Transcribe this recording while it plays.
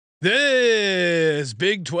This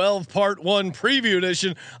Big 12 Part 1 preview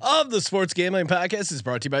edition of the Sports Gambling Podcast is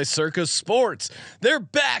brought to you by Circa Sports. They're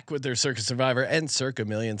back with their Circa Survivor and Circa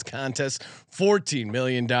Millions contest. $14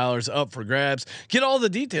 million up for grabs. Get all the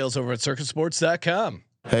details over at circasports.com.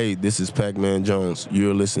 Hey, this is Pac-Man Jones.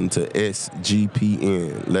 You're listening to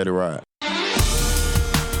SGPN. Let it ride.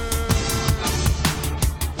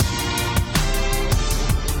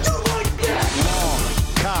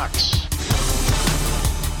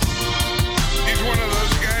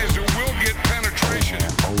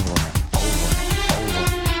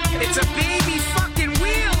 It's a baby fucking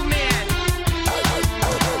wheel, man.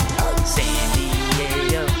 San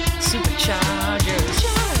Diego Superchargers.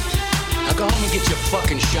 Now go home and get your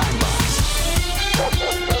fucking shine box.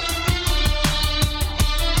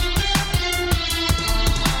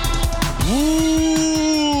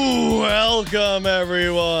 Welcome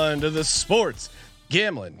everyone to the Sports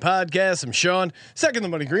Gambling Podcast. I'm Sean, second the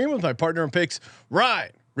money green with my partner in picks,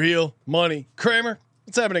 Ryan, Real Money Kramer.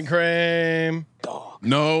 What's happening, Kramer?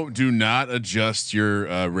 No, do not adjust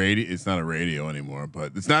your radio. It's not a radio anymore,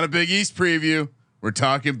 but it's not a Big East preview. We're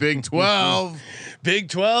talking Big 12. Big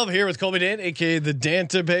 12 here with Colby Dant, aka the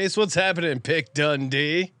Dantabase. What's happening, Pick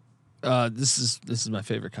Dundee? This is my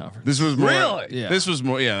favorite conference. This was more. Really? Yeah. This was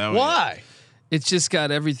more. Yeah. That was Why? It's just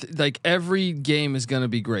got everything. Like every game is going to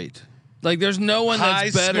be great. Like there's no one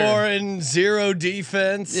High that's better. scoring, zero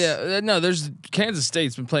defense. Yeah, no. There's Kansas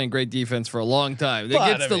State's been playing great defense for a long time. It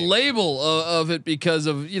But, gets the label of it because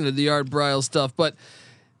of the Art Briles stuff. But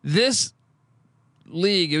this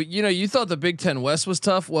league, you thought the Big Ten West was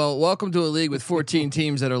tough. Well, welcome to a league with 14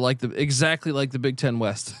 teams that are exactly like the Big Ten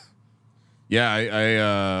West. Yeah.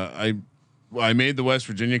 I made the West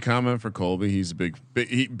Virginia comment for Colby. He's a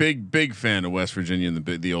big fan of West Virginia and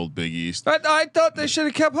the old Big East. I thought they should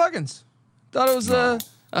have kept Huggins. Thought it was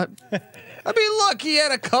I mean, look, he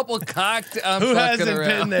had a couple cocked. Who hasn't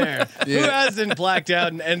been there? Who hasn't blacked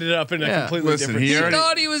out and ended up in a completely different? He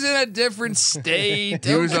thought he was in a different state.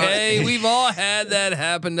 Okay, we've all had that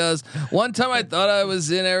happen to us. One time, I thought I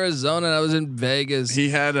was in Arizona and I was in Vegas. He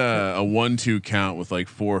had a 1-2 count with like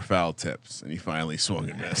 4 foul tips, and he finally swung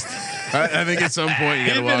and missed. I think at some point you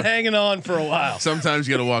got to He'd been hanging on for a while. Sometimes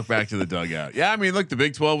you got to walk back to the dugout. Yeah, I mean, look, the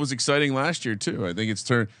Big 12 was exciting last year too. I think it's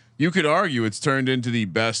turned. You could argue it's turned into the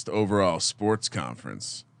best overall sports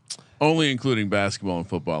conference, only including basketball and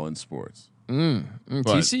football in sports.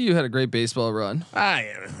 TCU had a great baseball run.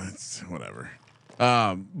 It's whatever.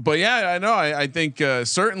 But yeah, I know. I think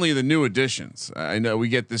certainly the new additions. I know we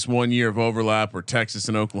get this 1 year of overlap where Texas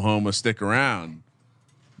and Oklahoma stick around.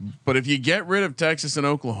 But if you get rid of Texas and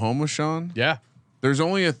Oklahoma, Sean, Yeah. there's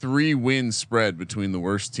only a 3-win spread between the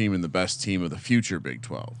worst team and the best team of the future Big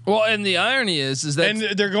 12. Well, and the irony is that And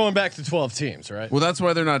they're going back to 12 teams, right? Well, that's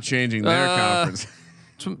why they're not changing their conference.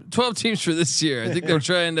 12 teams for this year. I think they're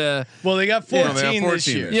trying to. Well, they got 14, they got 14 this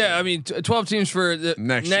year. Yeah, I mean, 12 teams for the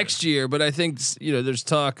next year. But I think there's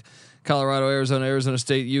talk. Colorado, Arizona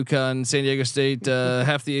State, UConn, San Diego State,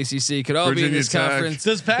 half the ACC could all be in this Virginia Tech. conference.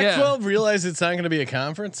 Does Pac-12 realize it's not going to be a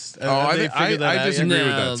conference? I disagree with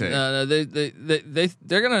No, that take. no,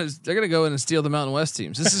 they're gonna go in and steal the Mountain West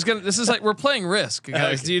teams. This is like we're playing Risk,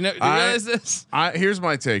 guys. Do you realize this? Here's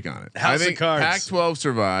my take on it. House I of think Cards. Pac-12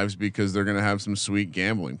 survives because they're going to have some sweet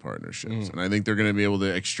gambling partnerships, and I think they're going to be able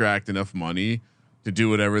to extract enough money to do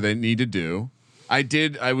whatever they need to do.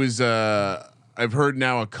 I've heard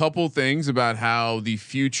now a couple things about how the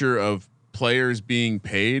future of players being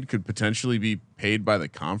paid could potentially be paid by the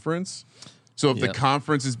conference. So if the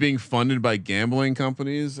conference is being funded by gambling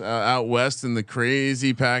companies out west in the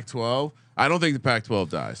crazy Pac-12, I don't think the Pac-12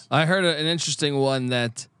 dies. I heard an interesting one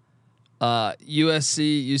that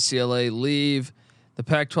USC, UCLA leave. The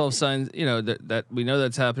Pac-12 signs. That we know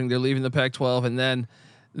that's happening. They're leaving the Pac-12, and then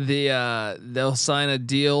they'll sign a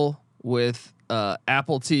deal with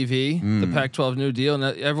Apple TV, the Pac-12 new deal. And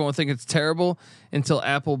everyone will think it's terrible until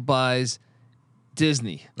Apple buys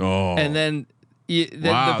Disney. Oh, And then the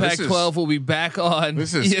Pac-12 will be back on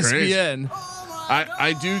This is ESPN.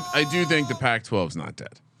 I do think the Pac-12 is not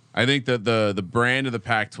dead. I think that the brand of the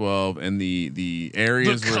Pac-12 and the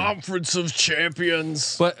areas The Conference of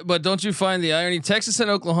Champions. But don't you find the irony? Texas and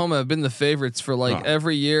Oklahoma have been the favorites for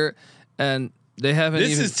every year, and they haven't.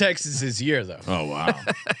 This is Texas's year, though. Oh wow,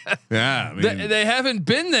 yeah. I mean, they haven't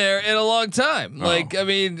been there in a long time.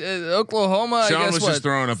 Oklahoma. Sean I guess was just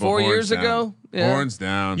throwing up 4 a years down. ago. Yeah. Horns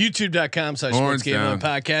down. YouTube.com/Sports Gambling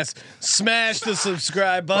Podcast. Smash the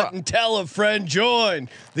subscribe button. Tell a friend. Join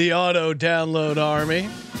the auto download army.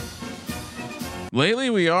 Lately,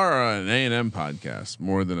 we are an A&M podcast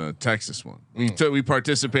more than a Texas one. We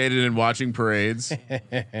participated in watching parades. All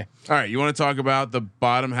right, you want to talk about the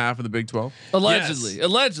bottom half of the Big 12?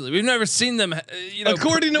 Allegedly, we've never seen them.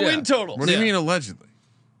 According to win totals. What do you mean allegedly?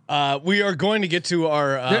 We are going to get to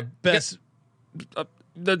our best.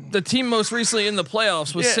 The team most recently in the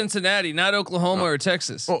playoffs was Cincinnati, not Oklahoma or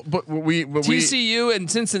Texas. Well, but TCU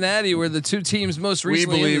and Cincinnati were the two teams most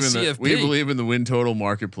recently in the CFP. We believe in the win total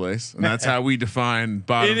marketplace, and that's how we define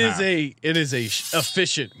bottom half. It is a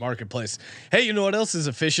efficient marketplace. Hey, you know what else is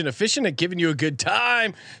efficient? Efficient at giving you a good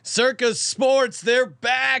time. Circa Sports, they're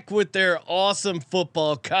back with their awesome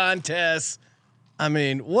football contests. I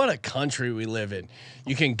mean, what a country we live in.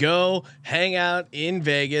 You can go hang out in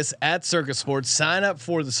Vegas at Circa Sports, sign up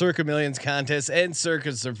for the Circa Millions contest and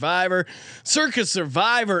Circa Survivor. Circa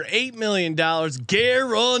Survivor, $8 million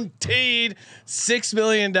guaranteed. $6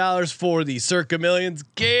 million for the Circa Millions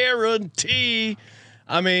guarantee.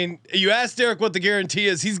 I mean, you asked Derek what the guarantee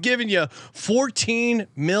is. He's giving you $14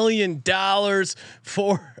 million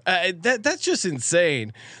for that's just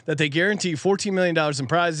insane that they guarantee $14 million in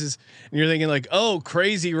prizes. And you're thinking like, oh,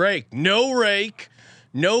 crazy rake. No rake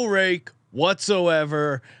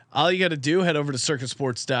whatsoever. All you got to do, head over to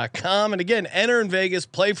circusports.com. And again, enter in Vegas,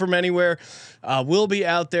 play from anywhere. We'll be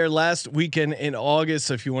out there last weekend in August.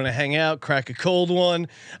 So if you want to hang out, crack a cold one,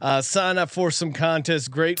 sign up for some contests.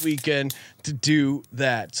 Great weekend to do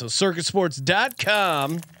that. So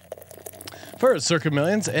circusports.com for Circa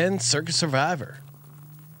Millions and Circa Survivor.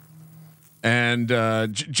 And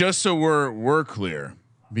just so we're clear,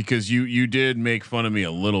 because you did make fun of me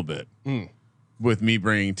a little bit. With me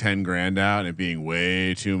bringing 10 grand out and it being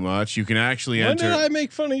way too much, you can actually enter. When did I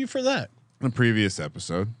make fun of you for that? A previous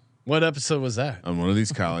episode. What episode was that? On one of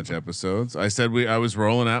these college episodes, I said I was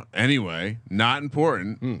rolling out anyway. Not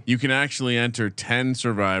important. You can actually enter 10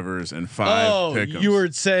 survivors and 5 pick'ems. You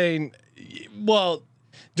were saying, well,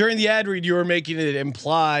 during the ad read, you were making it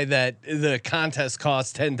imply that the contest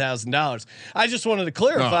costs $10,000. I just wanted to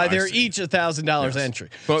clarify they're each $1,000 entry.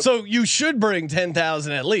 But so you should bring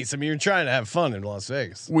 10,000 at least. I mean, you're trying to have fun in Las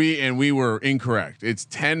Vegas. We were incorrect. It's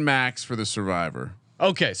 10 max for the survivor.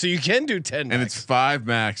 Okay, so you can do 10 max. And it's 5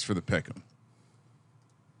 max for the pick'em.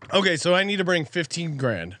 Okay, so I need to bring 15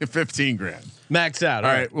 grand. 15 grand. Maxed out.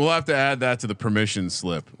 All right. We'll have to add that to the permission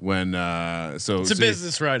slip when it's a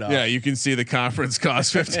business write-off. Yeah, you can see the conference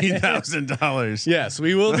cost $15,000. Yes,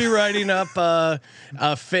 we will be writing up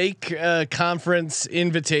fake conference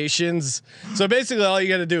invitations. So basically, all you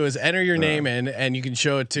got to do is enter your name in, and you can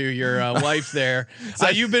show it to your wife there.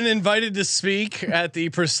 You've been invited to speak at the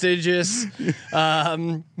prestigious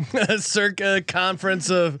Circa Conference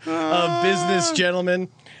of Business Gentlemen.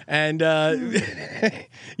 And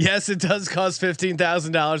yes, it does cost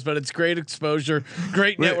 $15,000, but it's great exposure,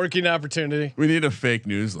 great networking opportunity. We need a fake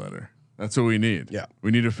newsletter. That's what we need. Yeah,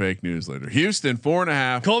 we need a fake newsletter. Houston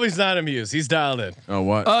 4.5. Colby's not amused. He's dialed in. Oh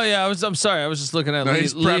what? Oh yeah, I'm sorry. I was just looking at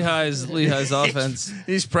Lehigh's offense.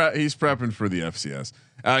 He's prepping for the FCS.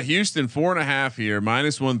 Houston 4.5 here,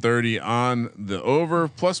 -130 on the over,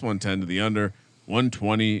 +110 to the under.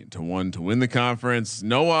 120 to 1 to win the conference.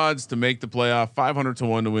 No odds to make the playoff. 500 to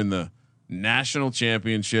 1 to win the national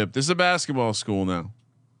championship. This is a basketball school now.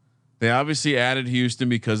 They obviously added Houston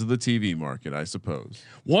because of the TV market, I suppose.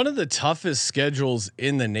 One of the toughest schedules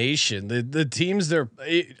in the nation. The teams there.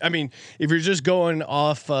 I mean, if you're just going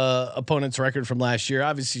off opponent's record from last year,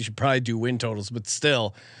 obviously you should probably do win totals, but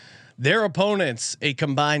still. Their opponents, a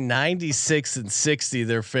combined 96 and 60,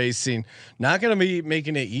 they're facing. Not going to be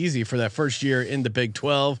making it easy for that first year in the Big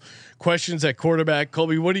 12. Questions at quarterback.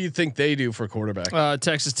 Colby, what do you think they do for quarterback?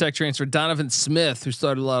 Texas Tech transfer Donovan Smith, who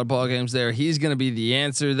started a lot of ball games there. He's going to be the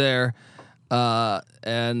answer there.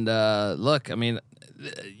 Look, I mean,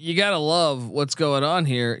 you got to love what's going on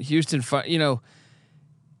here. Houston,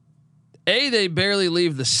 they barely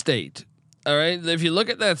leave the state. All right. If you look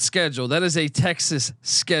at that schedule, that is a Texas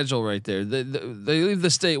schedule right there. They leave the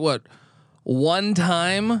state one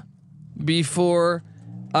time before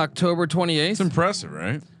October 28th. It's impressive,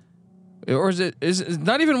 right? Or is it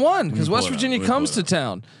not even one? Because West Virginia comes to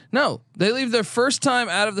town. No, they leave their first time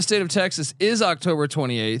out of the state of Texas is October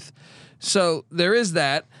 28th. So there is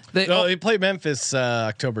that. They play Memphis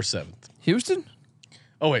October 7th. Houston.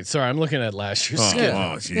 Oh wait, sorry, I'm looking at last year's schedule.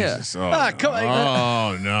 Oh Jesus! Yeah. Come on.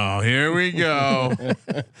 Oh no! Here we go.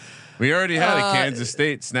 We already had a Kansas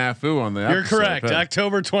State snafu on the. You're correct.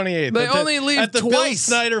 October 28th. They only leave at the twice. Bill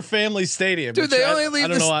Snyder Family Stadium. Dude, they only leave. I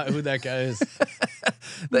don't know who that guy is.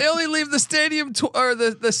 They only leave the stadium or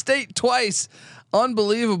the state twice.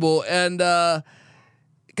 Unbelievable. And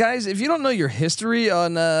guys, if you don't know your history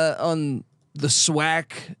on the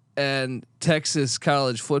SWAC and Texas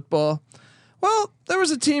college football. Well, there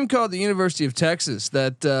was a team called the University of Texas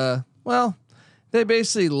that, they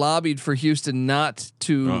basically lobbied for Houston not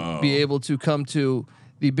to be able to come to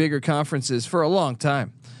the bigger conferences for a long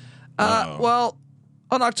time. Well,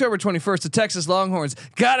 on October 21st, the Texas Longhorns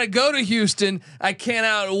gotta go to Houston. I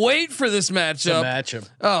cannot wait for this matchup.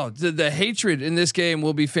 Oh, the hatred in this game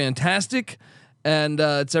will be fantastic. And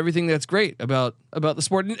it's everything that's great about the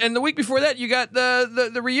sport. And the week before that, you got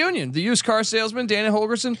the reunion, the used car salesman Dana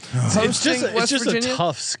Holgerson hosting It's just Virginia. a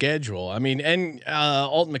tough schedule. I mean, and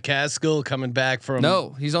Alton McCaskill coming back from.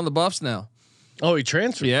 No, he's on the Buffs now. Oh, he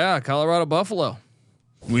transferred. Yeah, Colorado Buffalo.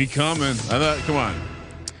 We coming. I thought, come on.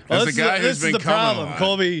 Well, That's the guy who's this been is the coming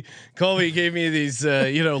problem. Colby gave me these,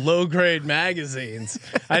 low grade magazines.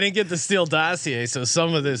 I didn't get the Steel dossier, so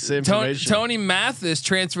some of this information. Tony Mathis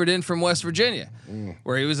transferred in from West Virginia,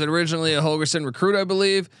 where he was originally a Holgerson recruit, I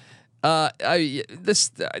believe.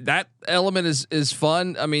 That element is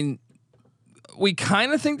fun. I mean, we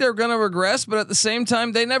kind of think they're going to regress, but at the same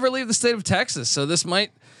time, they never leave the state of Texas, so this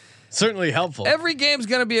might. Certainly helpful. Every game's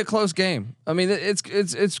going to be a close game. I mean, it's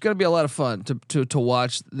going to be a lot of fun to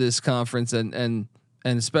watch this conference and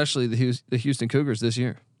especially the Houston Cougars this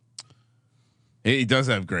year. He does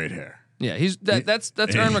have great hair. Yeah, that's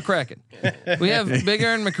Ern McCracken. We have Big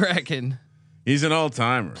Ern McCracken. He's an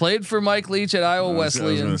all-timer. Played for Mike Leach at Iowa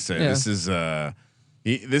Wesleyan. I was going to say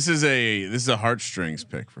this is a heartstrings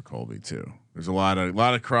pick for Colby too. There's a lot of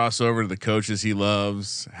crossover to the coaches he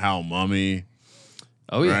loves. Hal Mummy.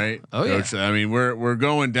 Oh yeah. Right. Oh Coach, yeah. I mean, we're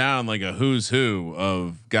going down like a who's who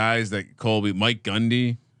of guys that Colby, Mike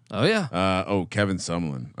Gundy. Oh yeah. Kevin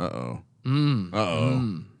Sumlin.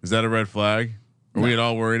 Is that a red flag? Are we at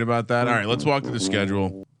all worried about that? All right, let's walk through the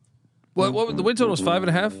schedule. What the win total was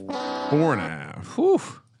 5.5. 4.5. Whew.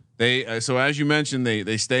 They so as you mentioned,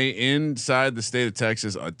 they stay inside the state of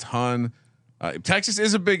Texas a ton. Texas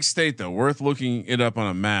is a big state though, worth looking it up on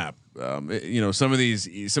a map. Some of these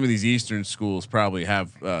Eastern schools probably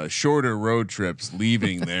have shorter road trips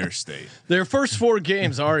leaving their state. Their first 4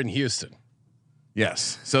 games are in Houston.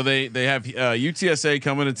 Yes, so they have UTSA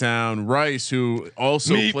coming to town. Rice, who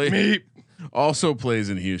also plays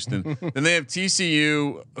in Houston. Then they have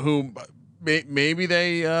TCU, who maybe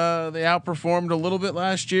they outperformed a little bit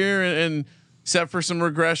last year and set for some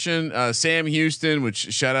regression. Sam Houston,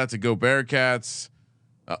 which shout out to Go Bearcats,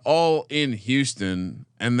 all in Houston,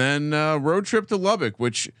 and then road trip to Lubbock,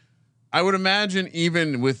 which I would imagine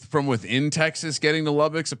even from within Texas, getting to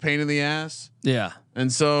Lubbock's a pain in the ass. Yeah.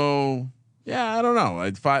 And so. Yeah, I don't know. Are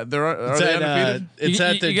they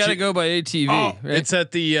undefeated? You got to go by ATV. Oh, right? It's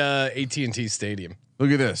at the AT&T Stadium. Look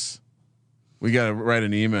at this. We got to write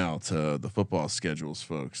an email to the football schedules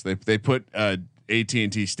folks. They put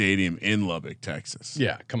AT&T Stadium in Lubbock, Texas.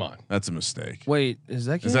 Yeah, come on. That's a mistake. Wait, is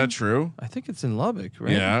that true? I think it's in Lubbock,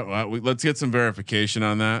 right? Yeah. Well, let's get some verification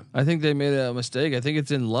on that. I think they made a mistake. I think it's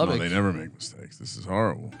in Lubbock. No, they never make mistakes. This is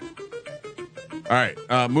horrible. All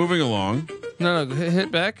right, moving along. No,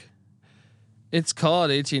 hit back. It's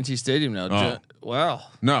called AT&T Stadium now. Oh. Wow.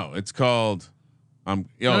 No, it's called. No.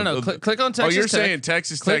 Click on Texas. Oh, you're Tech. saying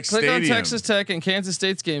Texas Tech Click Stadium. on Texas Tech and Kansas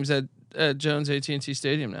State's games at Jones AT&T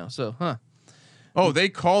Stadium now. So, Oh, they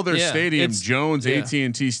call their stadium it's- Jones yeah.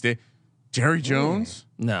 AT&T Stadium. Jerry Jones?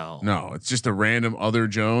 No, It's just a random other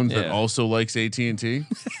Jones that Yeah. also likes AT&T.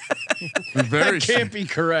 That can't be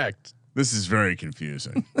correct. This is very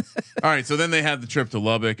confusing. All right, so then they had the trip to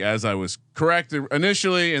Lubbock, as I was corrected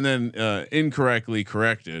initially, and then incorrectly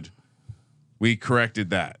corrected. We corrected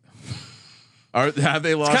that. Have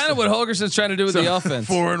they lost? It's kind of what Holgerson's trying to do with the offense.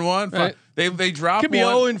 4-1. Right. They dropped. Could be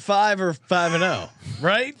one. 0-5 or 5-0,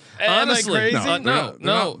 right? Honestly, Am I crazy?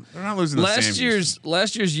 no. They're not losing. Last year's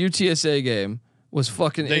UTSA game was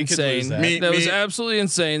fucking They could lose insane. that. That was absolutely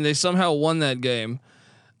insane. They somehow won that game.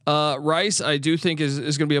 Rice, I do think is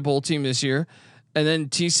going to be a bowl team this year, and then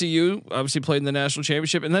TCU obviously played in the national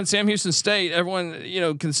championship, and then Sam Houston State.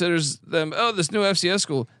 Everyone considers them this new FCS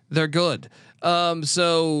school. They're good.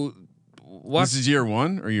 So This is year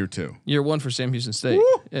 1 or year 2? year 1 for Sam Houston State.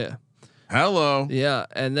 Woo! Yeah, Hello. yeah,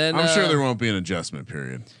 and then I'm sure there won't be an adjustment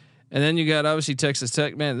period. And then you got obviously Texas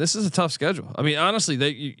Tech. Man, this is a tough schedule. I mean, honestly,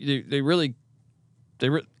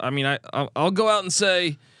 I'll go out and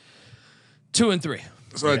say 2-3.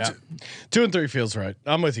 So Yeah. 2-3 feels right.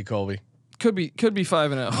 I'm with you, Colby. Could be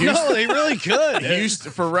 5-0. No, they really could.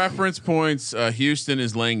 Houston, for reference points, Houston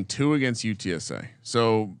is laying 2 against UTSA.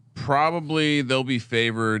 So probably they'll be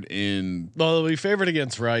favored in. Well, they'll be favored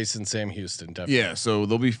against Rice and Sam Houston. Definitely. Yeah, so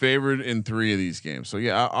they'll be favored in 3 of these games. So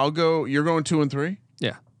yeah, I'll go. You're going 2 and 3.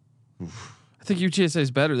 Yeah. I think UTSA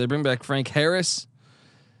is better. They bring back Frank Harris.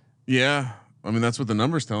 Yeah, I mean, that's what the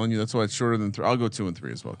number's telling you. That's why it's shorter than 3. I'll go 2 and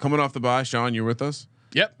 3 as well. Coming off the bye, Sean, you're with us.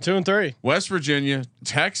 Yep, 2 and 3. West Virginia,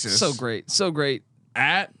 Texas. So great.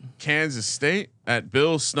 At Kansas State at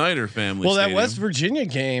Bill Snyder family. Well, Stadium. that West Virginia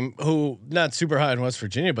game, who not super high in West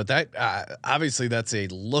Virginia, but that obviously that's a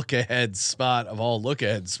look ahead spot of all look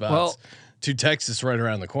ahead spots to Texas right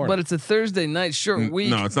around the corner. But it's a Thursday night short week.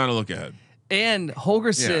 No, it's not a look ahead. And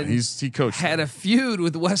Holgerson he coached had a feud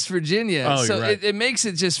with West Virginia, Oh, so you're right. it makes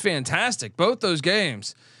it just fantastic. Both those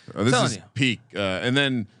games. This telling is you. peak. And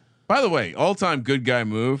then, by the way, all-time good guy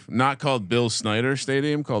move. Not called Bill Snyder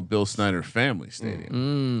Stadium, called Bill Snyder Family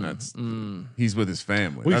Stadium. He's with his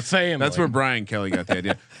family. Family. That's where Brian Kelly got the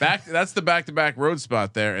idea. That's the back-to-back road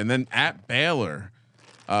spot there, and then at Baylor,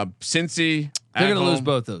 Cincy. They're going to lose home,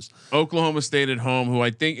 both those. Oklahoma State at home, who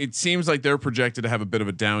I think it seems like they're projected to have a bit of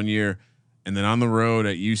a down year, and then on the road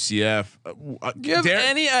at UCF. Do you have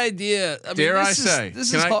any idea? I mean, Dare I this is- say?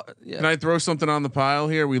 This Can is I, hard. Yeah. can I throw something on the pile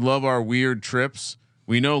here? We love our weird trips.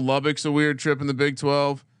 We know Lubbock's a weird trip in the Big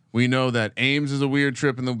 12. We know that Ames is a weird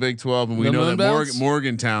trip in the Big 12, and we The know Moon that Bounce?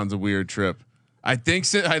 Morgantown's a weird trip. I think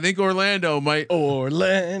Orlando might.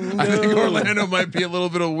 Orlando. I think Orlando might be a little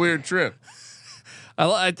bit of a weird trip.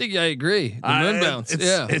 I think I agree. The moon bounce.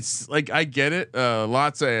 It's like I get it.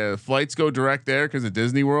 Lots of flights go direct there because of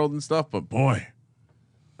Disney World and stuff. But boy,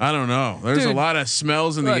 I don't know. There's a Dude, lot of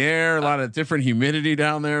smells in look, the air. A lot of different humidity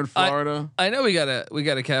down there in Florida. I know we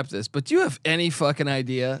gotta cap this, but do you have any fucking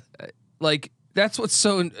idea? Like that's what's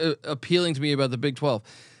so appealing to me about the Big 12.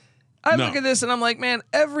 I No. look at this and I'm like, man,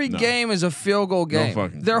 every game is a field goal game.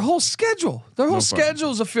 fucking Their whole schedule, fucking schedule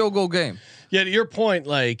is a field goal game. Yeah, to your point,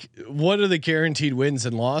 like, what are the guaranteed wins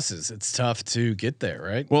and losses? It's tough to get there,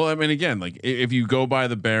 right? Well, I mean, again, like if you go by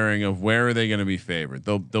the bearing of where are they going to be favored,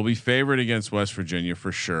 they'll be favored against West Virginia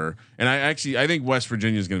for sure. And I think West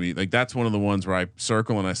Virginia is going to be like that's one of the ones where I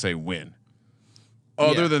circle and I say win.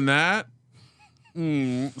 Other than that,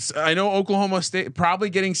 I know Oklahoma State probably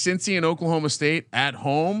getting Cincy and Oklahoma State at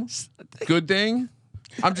home. Good thing.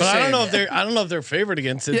 I'm just But saying. I don't know if they're favored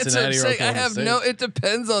against That's what I'm Cincinnati or saying. Oklahoma I have State. no. It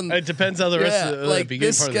depends on. It depends on the rest of the like beginning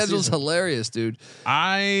this part of the schedule's season. hilarious, dude. If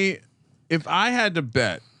I had to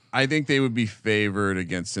bet, I think they would be favored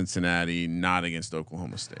against Cincinnati, not against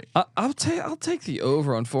Oklahoma State. I'll take the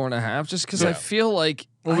over on 4.5 just because I feel like.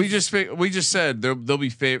 Well, we just said they'll be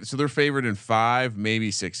favored, so they're favored in 5,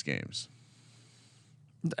 maybe 6 games.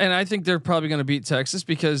 And I think they're probably going to beat Texas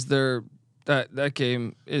because they're that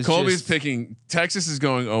game is. Colby's just, picking Texas is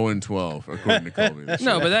going 0-12 according to Colby. this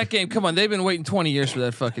no, year. but that game. Come on, they've been waiting 20 years for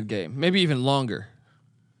that fucking game, maybe even longer.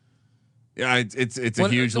 Yeah, it's a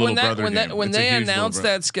huge little brother game. When It's a they huge little announced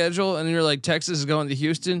brother. that schedule and you're like Texas is going to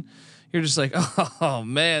Houston, you're just like, oh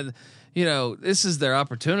man, this is their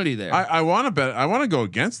opportunity there. I want to bet. I want to go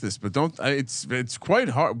against this, but don't. It's quite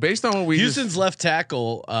hard based on what we. Houston's left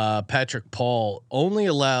tackle, Patrick Paul, only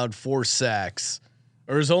allowed 4 sacks,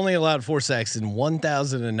 or is only allowed 4 sacks in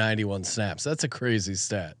 1,091 snaps. That's a crazy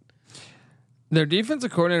stat. Their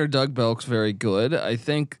defensive coordinator Doug Belk's very good. I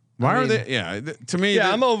think. Why I are mean, they? Yeah, to me.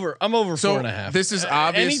 Yeah, I'm over So 4.5. this is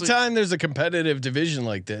obviously- anytime there's a competitive division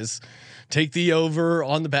like this, take the over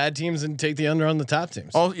on the bad teams and take the under on the top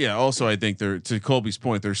teams. Also, I think to Colby's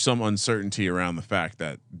point, there's some uncertainty around the fact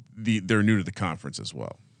that they're new to the conference as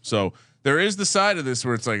well. So there is the side of this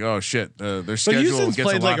where it's like, oh shit, their But schedule Houston's gets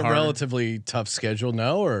played a lot like a harder. relatively tough schedule,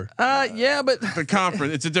 no? Or yeah, but The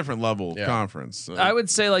conference, it's a different level Yeah. conference. So. I would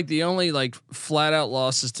say like the only like flat out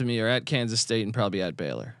losses to me are at Kansas State and probably at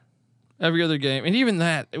Baylor. Every other game, and even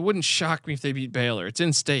that, it wouldn't shock me if they beat Baylor. It's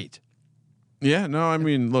in state. Yeah, no, I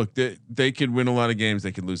mean, look, they could win a lot of games.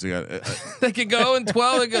 They could lose. They got. They could go in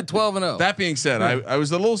 12. They got 12-0. That being said, I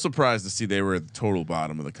was a little surprised to see they were at the total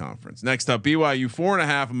bottom of the conference. Next up, BYU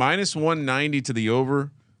 4.5, -190 to the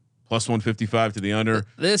over, +155 to the under.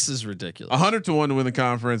 This is ridiculous. 100 to 1 to win the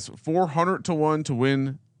conference, 400 to 1 to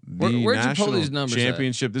win the Where'd you pull national these numbers at?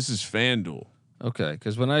 championship. This is FanDuel. Okay,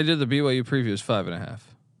 because when I did the BYU preview, it was 5.5.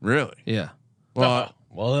 Really? Yeah. well,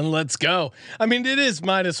 then let's go. I mean, it is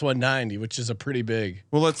 -190, which is a pretty big.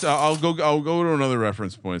 Well, let's. I'll go to another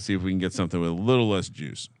reference point, see if we can get something with a little less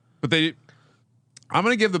juice. But I'm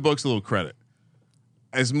going to give the books a little credit.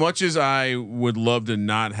 As much as I would love to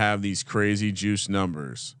not have these crazy juice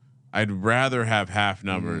numbers, I'd rather have half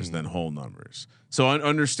numbers than whole numbers. So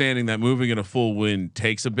understanding that moving at a full win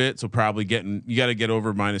takes a bit. So probably you got to get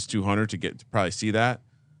over -200 to probably see that.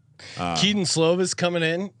 Keaton Slovis coming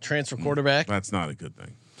in, transfer quarterback. That's not a good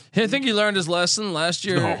thing. I think he learned his lesson last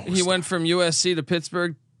year. No, he went from USC to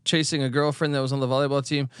Pittsburgh, chasing a girlfriend that was on the volleyball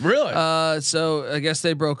team. Really? So I guess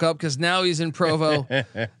they broke up because now he's in Provo.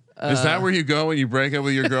 Is that where you go when you break up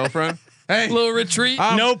with your girlfriend? Hey, Little retreat.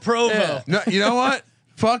 No Provo. Yeah. no, you know what?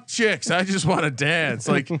 Fuck chicks. I just want to dance.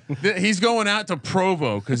 Like he's going out to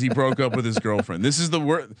Provo because he broke up with his girlfriend. This is the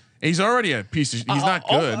word. He's already a piece of. He's not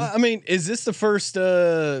good. I mean, is this the first?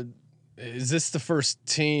 Is this the first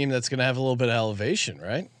team that's going to have a little bit of elevation?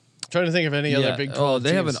 Right. I'm trying to think of any other Big 12. Oh,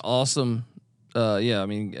 they have an teams. awesome. Yeah, I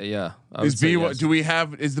mean, yeah. I would Is say BYU? yes. Do we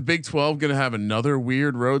have? Is the Big 12 going to have another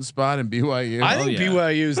weird road spot in BYU? I think yeah.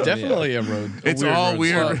 BYU is definitely a road. a It's weird all road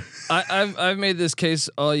weird. spot. I've made this case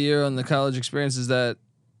all year on the college experience is that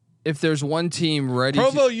if there's one team ready,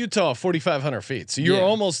 Provo, Utah, 4,500 feet. So you're Yeah.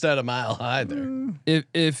 almost at a mile high there.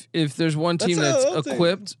 if there's one team That's that's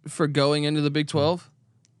equipped for going into the Big 12,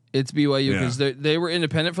 it's BYU because they were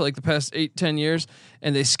independent for like the past 8-10 years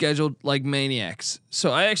and they scheduled like maniacs.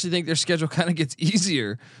 So I actually think their schedule kind of gets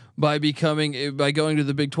easier by going to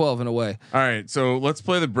the Big 12 in a way. All right, so let's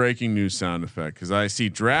play the breaking news sound effect because I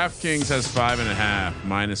see DraftKings has 5.5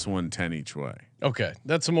 -110 each way, Okay,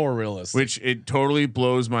 that's more realistic. which it totally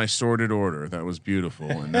blows my sorted order. That was beautiful,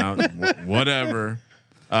 and now whatever.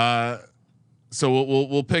 So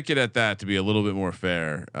we'll pick it at that to be a little bit more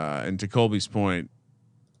fair. And to Colby's point,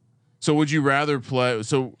 so would you rather play?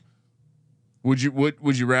 So would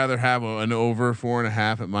you rather have an over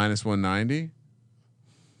 4.5 at -190?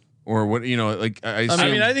 Or what, like I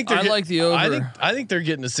mean, I think I like the over. I think they're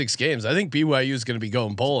getting to 6 games. I think BYU is going to be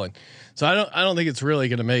going bowling. So I don't think it's really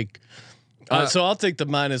going to make. So I'll take the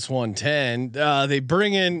 -110. They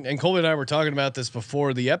bring in, and Colby and I were talking about this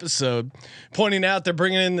before the episode, pointing out they're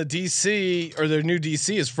bringing in the DC, or their new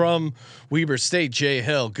DC is from Weber State, Jay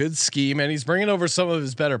Hill. Good scheme, and he's bringing over some of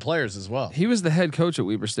his better players as well. He was the head coach at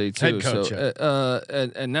Weber State too. Head coach, so,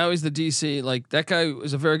 and now he's the DC. Like that guy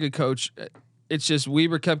was a very good coach. It's just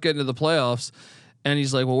Weber kept getting to the playoffs, and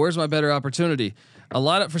he's like, "Well, where's my better opportunity?"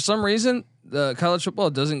 For some reason, the college football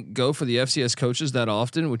doesn't go for the FCS coaches that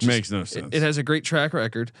often, which Makes no sense. It has a great track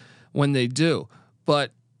record when they do,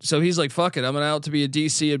 but so he's like, "Fuck it, I'm out to be a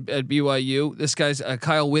DC at BYU." This guy's a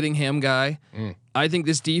Kyle Whittingham guy. I think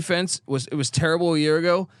this defense was terrible a year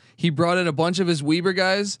ago. He brought in a bunch of his Weber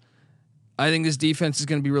guys. I think this defense is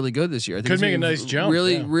going to be really good this year. I think Could it's make a gonna be nice jump,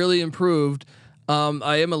 Really, yeah. really improved.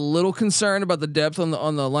 I am a little concerned about the depth on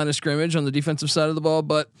the line of scrimmage on the defensive side of the ball,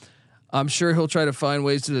 but I'm sure he'll try to find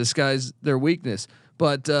ways to disguise their weakness.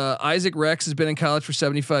 But Isaac Rex has been in college for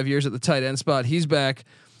 75 years at the tight end spot. He's back.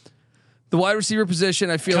 The wide receiver position,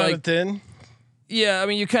 I feel Kind like of thin. yeah, I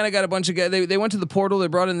mean, you kind of got a bunch of guys. They went to the portal. They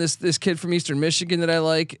brought in this kid from Eastern Michigan that I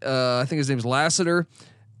like. I think his name's Lassiter.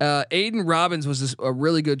 Aiden Robbins was a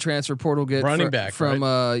really good transfer portal get Running back, from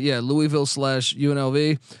Louisville /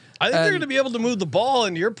 UNLV. I think they're going to be able to move the ball.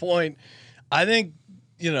 And to your point, I think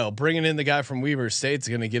bringing in the guy from Weber State is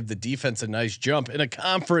going to give the defense a nice jump in a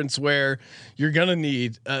conference where you're going to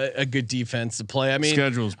need a good defense to play. I mean,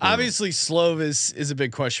 Schedule's brutal. obviously Slove is a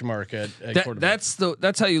big question mark at quarterback.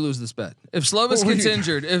 That's how you lose this bet. If Slovis gets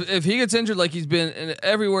injured, if he gets injured like he's been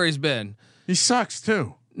everywhere he's been, he sucks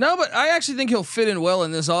too. no, but I actually think he'll fit in well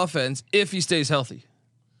in this offense if he stays healthy.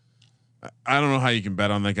 I don't know how you can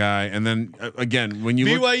bet on that guy. And then again, when you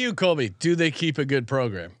look, BYU, Colby, do they keep a good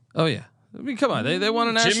program? Oh yeah, I mean, come on, they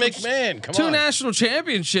won a Jim national McMahon, come two on. national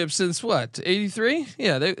championships since what 83?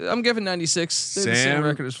 Yeah, I'm giving 96. They're the same Sam-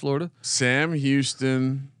 record as Florida. Sam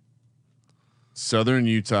Houston, Southern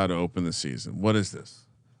Utah to open the season. What is this?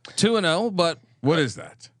 2-0, but What is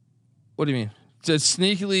that? what do you mean? Just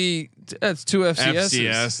sneakily, that's 2 FCSs.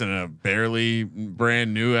 FCS and a barely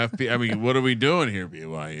brand new FB. I mean, what are we doing here,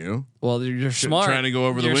 BYU? Well, you're smart. Trying to go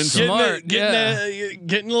over the You're wind smart.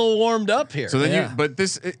 Getting a little warmed up here. So then Yeah. but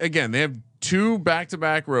this again, they have 2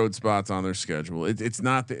 back-to-back road spots on their schedule. It's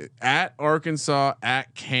not at Arkansas,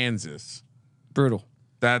 at Kansas. Brutal.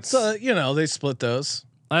 That's So they split those.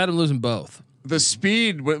 I had them losing both. the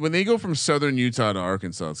speed when they go from Southern Utah to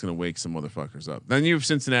Arkansas. It's going to wake some motherfuckers up. Then you have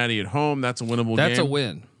Cincinnati at home. That's a winnable game. That's a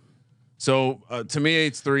win. So to me,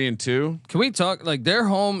 it's 3-2. Can we talk like their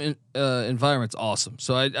home environment's awesome?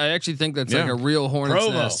 So I actually think that's like Yeah. a real hornet's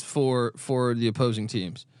Provo. nest for the opposing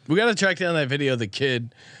teams. We got to track down that video of the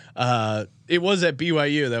kid. It was at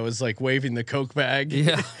BYU that was like waving the Coke bag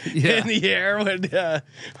Yeah, yeah. in the air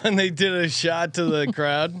when they did a shot to the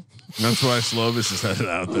crowd. That's why Slovis is headed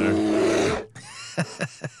out there.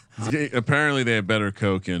 Apparently, they have better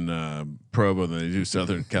Coke in Provo than they do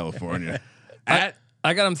Southern California.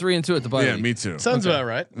 I got them 3-2 at the bye. Yeah, week. me too. Sounds about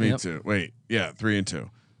right. Me Yep. too. Wait, yeah, 3-2.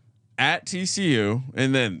 At TCU,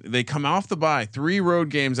 and then they come off the bye. 3 road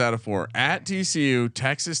games out of 4. At TCU,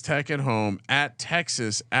 Texas Tech at home, at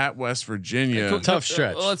Texas, at West Virginia. Tough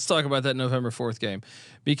stretch. Let's talk about that November 4th game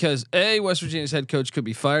because West Virginia's head coach could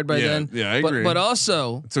be fired by then. Yeah, I agree. But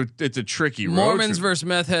also, it's a tricky road Mormons trip. versus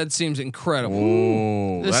meth head seems incredible.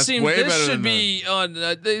 Oh, This that's seems way better this should than be on.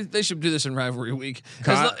 They should do this in rivalry week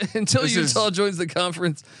until this is- Utah joins the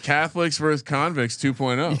conference. Catholics versus convicts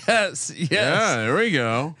 2.0. Yes. Yeah, there we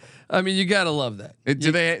go. I mean, you gotta love that.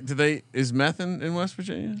 Do they is meth in West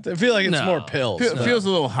Virginia? I feel like it's No. more pills. It feels a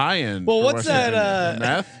little high end. Well, for what's West that, Virginia.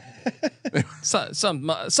 Meth?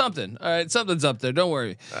 Something. All right, something's up there. Don't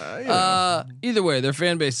worry. Either way, their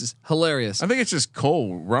fan base is hilarious. I think it's just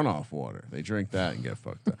coal runoff water. They drink that and get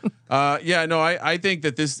fucked up. I think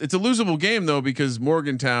that it's a losable game though because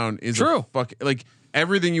Morgantown is True. like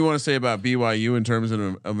everything you want to say about BYU in terms of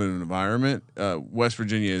an environment. West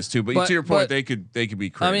Virginia is too, but to your point, they could be.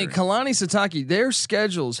 I mean, cratering. Kalani Sitake, their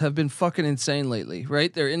schedules have been fucking insane lately,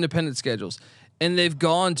 right? Their independent schedules, and they've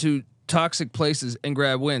gone to toxic places and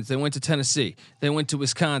grab wins. They went to Tennessee, they went to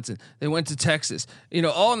Wisconsin, they went to Texas.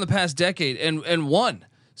 All in the past decade and won.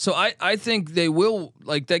 So I think they will,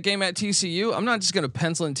 like that game at TCU. I'm not just going to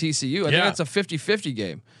pencil in TCU. I think that's a 50-50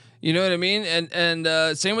 game. You know what I mean?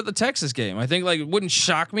 And same with the Texas game. I think it wouldn't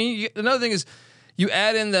shock me. Another thing is you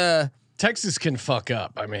add in the Texas can fuck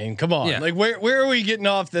up. I mean, come on. Yeah. Like where are we getting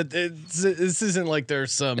off that this isn't like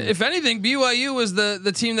there's some. if anything, BYU was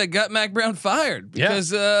the team that got Mac Brown fired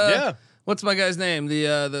because Yeah. what's my guy's name?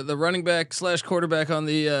 The running back / quarterback on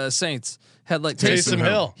the Saints had Taysom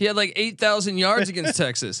Hill. He had 8,000 yards against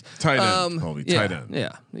Texas. Tight end, Colby, Yeah, tight end.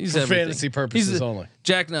 yeah, he's For everything. fantasy purposes He's only.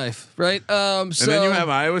 Jackknife, right? And then you have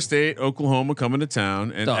Iowa State, Oklahoma coming to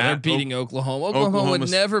town, and they're beating Oklahoma. Oklahoma would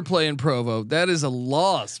never play in Provo. That is a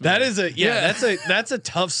loss. Man. That is that's a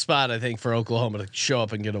tough spot I think for Oklahoma to show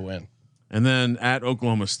up and get a win. And then at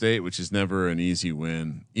Oklahoma State, which is never an easy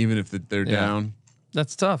win, even if they're down.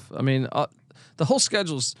 That's tough. I mean, the whole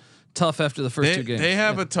schedule's tough after the first two games. They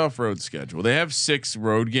have a tough road schedule. They have 6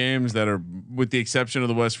 road games that are, with the exception of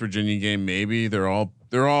the West Virginia game, maybe they're all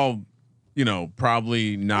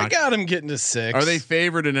probably not. I got them getting to 6. Are they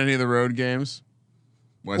favored in any of the road games?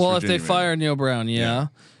 West well, Virginia, if they fire Neil Brown, yeah.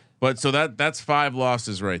 But so that's 5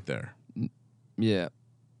 losses right there. Yeah.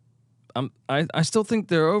 I still think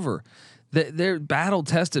they're over. They're battle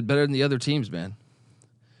tested better than the other teams, man.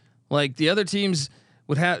 Like the other teams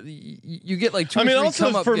would have you get 2 or 3 also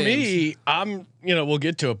come up for games. me, I'm we'll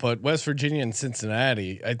get to it, but West Virginia and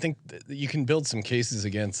Cincinnati, I think you can build some cases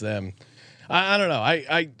against them. I don't know. I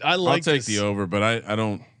like. I'll take this. the over, but I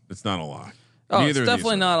don't. It's not a lock. Oh, Neither it's of these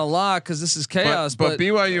definitely are. not a lot because this is chaos. But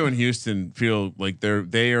BYU and Houston feel like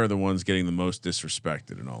they are the ones getting the most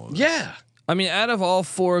disrespected in all of this. Yeah, I mean, out of all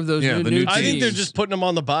 4 of those Yeah, new the new teams, I think they're just putting them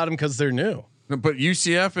on the bottom because they're new. No, but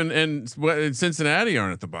UCF and Cincinnati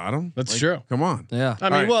aren't at the bottom. That's true. Come on. yeah. I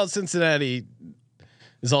mean, All right. well, Cincinnati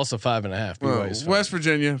is also 5.5. Well, BYU's West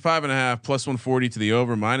Virginia 5.5 plus 140 to the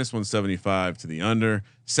over, minus 175 to the under,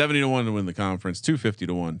 70-1 to win the conference,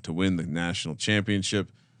 250-1 to win the national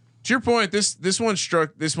championship. To your point, this one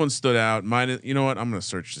stood out. Minus, you know what? I'm going to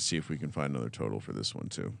search to see if we can find another total for this one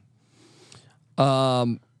too.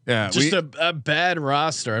 Yeah, just a bad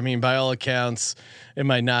roster. I mean, by all accounts, it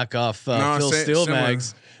might knock off Phil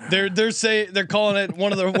Steelmags. They're calling it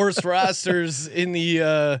one of the worst rosters in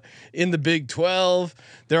the Big 12.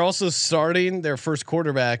 They're also starting their first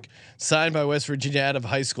quarterback signed by West Virginia out of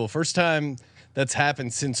high school. First time that's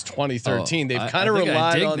happened since 2013. They've kind of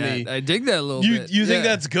relied on I dig that a little bit. You think Yeah.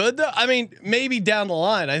 that's good though? I mean, maybe down the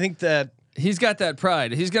line. I think that He's got that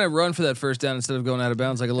pride. He's gonna run for that first down instead of going out of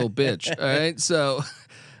bounds like a little bitch. All right, so.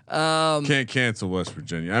 can't cancel West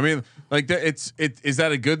Virginia. I mean, like that. Is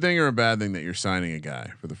that a good thing or a bad thing that you're signing a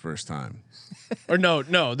guy for the first time? or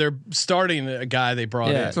no, they're starting a guy they brought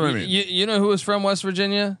in. Yeah, That's what I mean. You know who was from West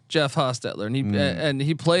Virginia? Jeff Hostetler, and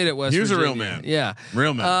he played at West. He was Virginia. a real man. Yeah,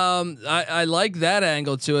 Real man. I like that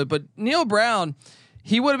angle to it, but Neil Brown,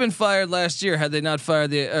 he would have been fired last year had they not fired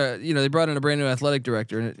the. They brought in a brand new athletic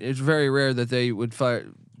director, and it's very rare that they would fire.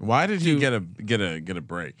 Why did he get a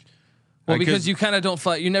break? Well, because you kind of don't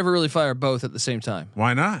fire. You never really fire both at the same time.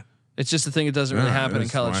 Why not? It's just a thing that doesn't really happen in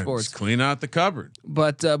college sports. Just clean out the cupboard.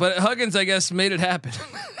 But Huggins, I guess, made it happen.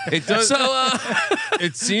 It does. So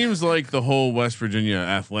It seems like the whole West Virginia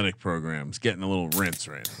athletic program's getting a little rinse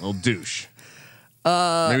right, a little douche.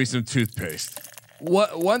 Maybe some toothpaste.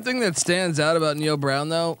 one thing that stands out about Neil Brown,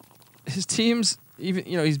 though, his teams, even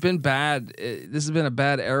he's been bad. This has been a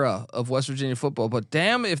bad era of West Virginia football. But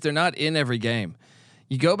damn, if they're not in every game,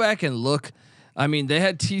 you go back and look. I mean, they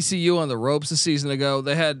had TCU on the ropes a season ago.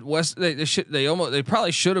 They had West. They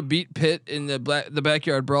probably should have beat Pitt in the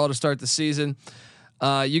backyard brawl to start the season.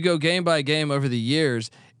 You go game by game over the years.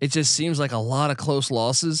 It just seems like a lot of close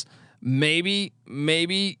losses. Maybe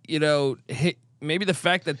maybe the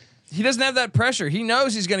fact that he doesn't have that pressure. He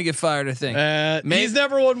knows he's going to get fired. I think he's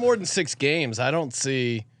never won more than 6 games. I don't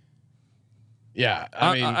see. Yeah,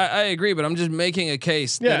 I mean, I agree, but I'm just making a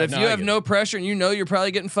case that if you have no pressure and you know you're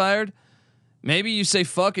probably getting fired, maybe you say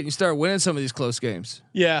fuck it and you start winning some of these close games.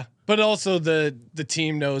 Yeah, but also the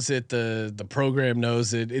team knows it, the program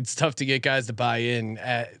knows it. It's tough to get guys to buy in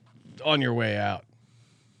on your way out.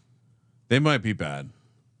 They might be bad.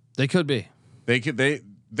 They could be.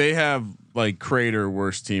 They have like crater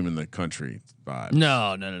worst team in the country vibes.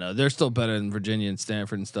 No. They're still better than Virginia and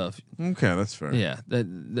Stanford and stuff. Okay, that's fair. Yeah,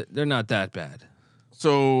 they're not that bad.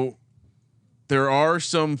 So there are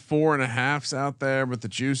some 4.5s out there, but the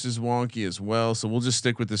juice is wonky as well. So we'll just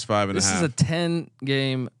stick with this 5.5. This is a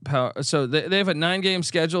 10-game power. So they have a 9-game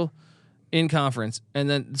schedule in conference, and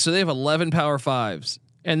then so they have 11 Power 5s,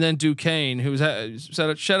 and then Duquesne, who's shout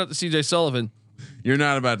out to CJ Sullivan. You're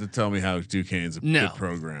not about to tell me how Duquesne's a good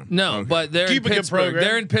program. No, okay. but they're Keep in a good Pittsburgh. program.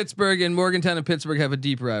 They're in Pittsburgh, and Morgantown and Pittsburgh have a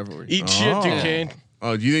deep rivalry. Eat shit, Duquesne.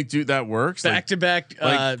 Oh, do you think that works? Back to back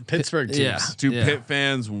Pittsburgh teams. Yeah. Do Pitt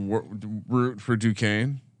fans root for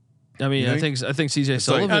Duquesne? I mean, I think CJ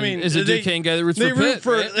Sullivan is a Duquesne guy that roots for Pitt.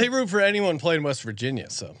 Right? They root for anyone playing West Virginia.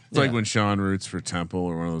 So it's like when Sean roots for Temple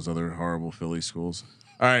or one of those other horrible Philly schools.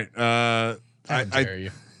 All right, how dare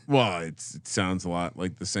you? Well, it sounds a lot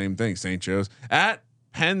like the same thing. St. Joe's at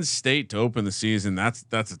Penn State to open the season. That's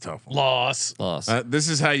a tough one. Loss. This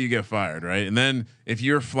is how you get fired, right? And then if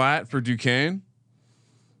you're flat for Duquesne,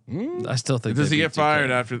 I still think does he get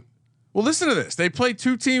fired after? Well, listen to this. They play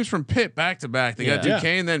 2 teams from Pitt back to back. They got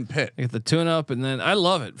Duquesne, then Pitt. They get the tune up, and then I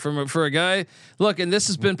love it for a guy. Look, and this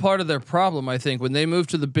has been part of their problem. I think when they moved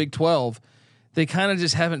to the Big 12, they kind of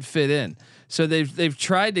just haven't fit in. So they've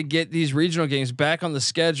tried to get these regional games back on the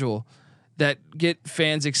schedule that get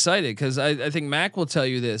fans excited, because I think Mac will tell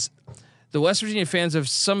you this. The West Virginia fans are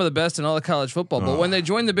some of the best in all of college football, but when they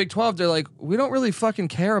join the Big 12, they're like, we don't really fucking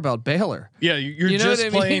care about Baylor. Yeah, you're you know just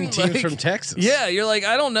what I playing mean? teams Like, from Texas. Yeah, you're like,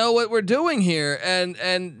 I don't know what we're doing here, and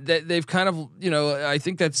they've kind of, I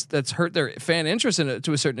think that's hurt their fan interest in it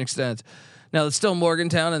to a certain extent. Now it's still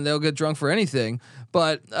Morgantown, and they'll get drunk for anything,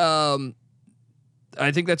 but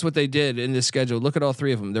I think that's what they did in this schedule. Look at all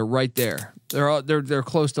 3 of them; they're right there. They're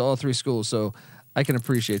close to all 3 schools, so I can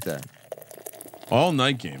appreciate that. All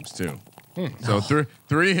night games too. So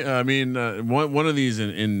three. I mean, one of these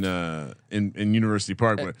in University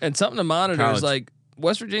Park. But and something to monitor college. is like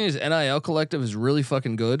West Virginia's NIL collective is really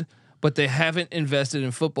fucking good, but they haven't invested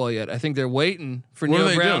in football yet. I think they're waiting for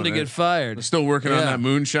Neil Brown to get fired. They're still working on that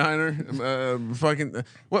moonshiner. Fucking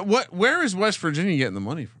what? Where is West Virginia getting the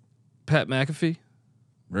money from? Pat McAfee.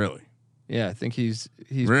 Really? Yeah, I think he's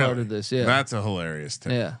really? part of this. Yeah, that's a hilarious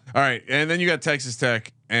thing. Yeah. All right, and then you got Texas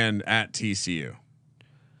Tech and at TCU.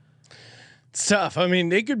 It's tough. I mean,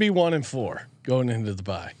 they could be 1-4 going into the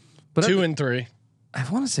bye, but 2-3. I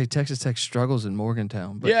want to say Texas Tech struggles in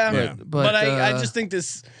Morgantown, but but I just think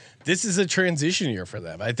this is a transition year for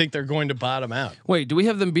them. I think they're going to bottom out. Wait, do we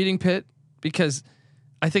have them beating Pitt? Because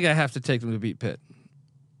I think I have to take them to beat Pitt.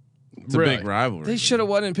 It's a big rivalry. They should have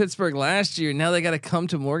won in Pittsburgh last year. Now they got to come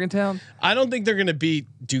to Morgantown. I don't think they're going to beat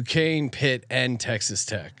Duquesne, Pitt, and Texas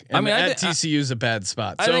Tech. And TCU is a bad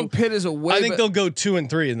spot. I think Pitt is a way. I think they'll go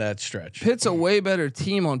 2-3 in that stretch. Pitt's a way better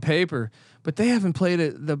team on paper, but they haven't played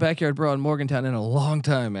at the Backyard Brawl in Morgantown in a long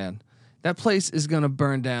time, man. That place is going to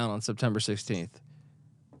burn down on September 16th.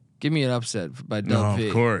 Give me an upset by Doug V.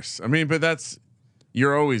 Of course. I mean, but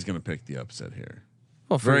you're always going to pick the upset here.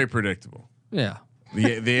 Well, very predictable. Yeah.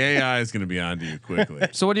 The AI is going to be onto you quickly.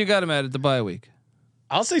 So what do you got him at the bye week?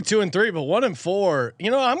 I'll say 2-3, but 1-4.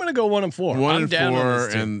 I'm going to go 1-4. I'm down on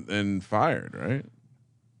this team. and fired, right?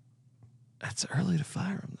 That's early to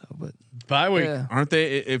fire him though, but bye week. Aren't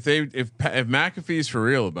they? If McAfee's for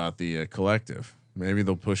real about the collective, maybe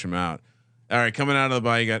they'll push him out. All right, coming out of the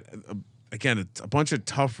bye, you got again a bunch of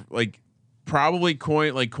tough, probably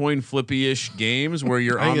coin flippy-ish games where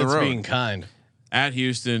you're on the road. Being kind. At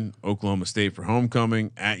Houston, Oklahoma State for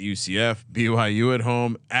homecoming. At UCF, BYU at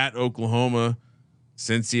home. At Oklahoma,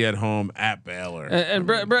 Cincy at home. At Baylor. And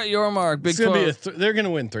Brett Yormark, Big 12. They're going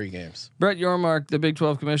to win 3 games. Brett Yormark, the Big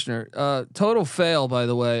 12 commissioner. Total fail, by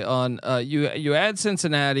the way. On you add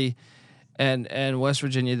Cincinnati and West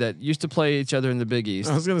Virginia that used to play each other in the Big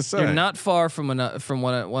East. I was going to say you're not far from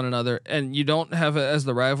one another, and you don't have it as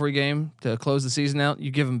the rivalry game to close the season out.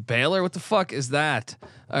 You give them Baylor. What the fuck is that?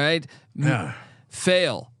 All right. Yeah.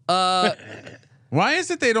 Fail. Why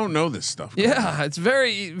is it they don't know this stuff? Yeah, it's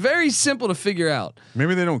very, very simple to figure out.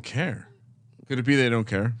 Maybe they don't care. Could it be they don't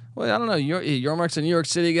care? Well, I don't know. Yormark's a New York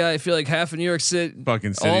City guy. I feel like half of New York City,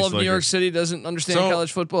 fucking city all of New York City doesn't understand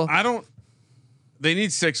college football. They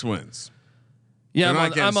need 6 wins. Yeah, They're I'm not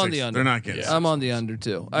on getting the six. under. They're not getting. I'm six. on the under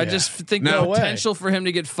too. I just think No the way. potential for him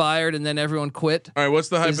to get fired and then everyone quit. All right, what's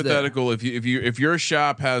the is there. hypothetical if your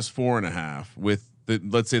shop has 4.5 with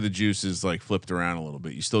let's say the juice is like flipped around a little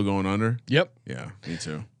bit, you still going under? Yep. Yeah, me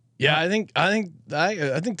too. Yeah, I think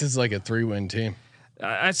this is like a 3-win team.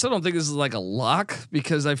 I still don't think this is like a lock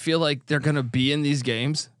because I feel like they're going to be in these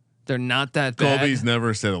games. They're not that bad. Colby's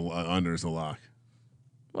never said under is a lock.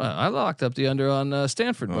 Well, I locked up the under on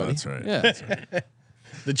Stanford, buddy. That's right. Yeah. That's right.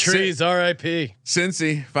 The trees, R.I.P.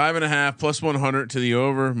 Cincy 5.5 plus 100 to the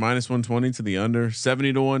over, minus 120 to the under,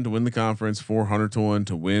 70-1 to win the conference, 400-1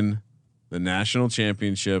 to win the national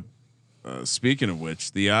championship. Speaking of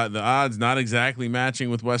which, the odds not exactly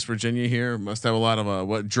matching with West Virginia here. Must have a lot of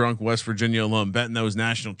what drunk West Virginia alum betting those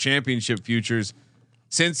national championship futures.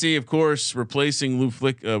 Cincy, of course, replacing Lou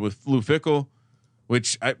with Lou Fickell,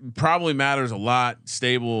 which probably matters a lot.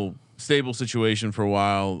 Stable situation for a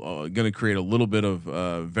while. Going to create a little bit of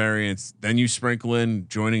variance. Then you sprinkle in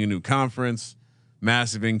joining a new conference,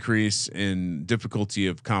 massive increase in difficulty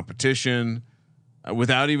of competition.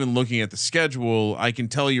 Without even looking at the schedule, I can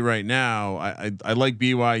tell you right now, I like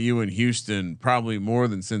BYU and Houston probably more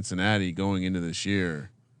than Cincinnati going into this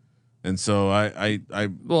year. And so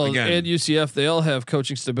Well, again, and UCF, they all have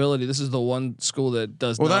coaching stability. This is the one school that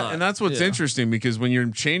does not. and that's what's Yeah. interesting because when you're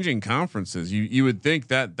changing conferences, you would think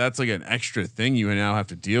that that's like an extra thing you now have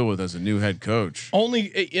to deal with as a new head coach. Only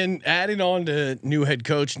in adding on to new head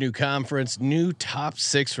coach, new conference, new top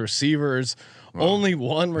 6 receivers, only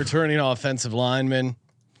one returning offensive lineman.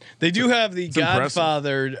 They do have the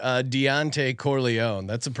Godfather Deontay Corleone.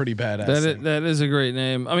 That's a pretty badass thing. That is a great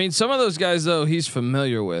name. I mean, some of those guys though he's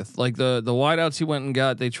familiar with, like the wideouts he went and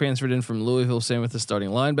got. They transferred in from Louisville. Same with the starting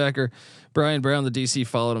linebacker, Brian Brown. The DC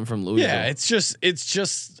followed him from Louisville. Yeah, it's just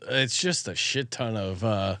a shit ton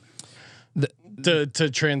of to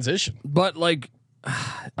transition. But like,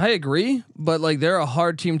 I agree. But like, they're a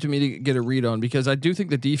hard team to me to get a read on because I do think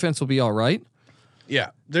the defense will be all right.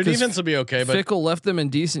 Yeah, their defense will be okay, but Fickell left them in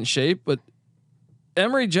decent shape. But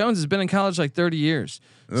Emory Jones has been in college like 30 years.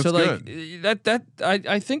 That's so like good.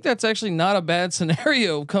 I think that's actually not a bad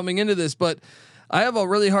scenario coming into this, but I have a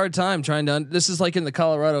really hard time trying to. This is like in the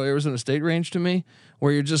Colorado Arizona State range to me,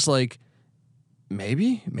 where you're just like,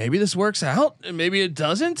 maybe this works out, and maybe it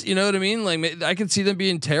doesn't. You know what I mean? Like I could see them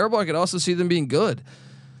being terrible. I could also see them being good.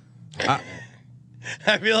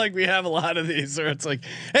 I feel like we have a lot of these where it's like,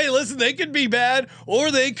 hey, listen, they could be bad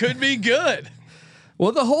or they could be good.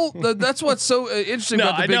 Well, that's what's so interesting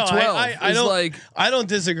about the Big 12. I don't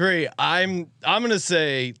disagree. I'm gonna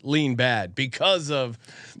say lean bad because of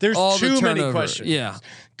there's All the too many turnover. questions. Yeah.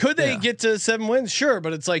 Could they Yeah. get to 7 wins? Sure,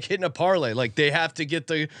 but it's like hitting a parlay. Like they have to get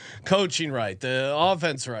the coaching right, the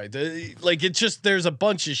offense right. It's just there's a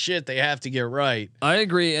bunch of shit they have to get right. I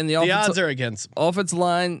agree, and the odds are against them. offensive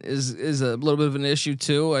line is a little bit of an issue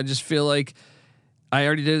too. I just feel like I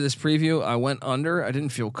already did this preview. I went under. I didn't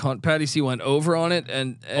feel Patty C went over on it,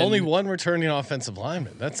 and Only one returning offensive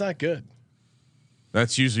lineman. That's not good.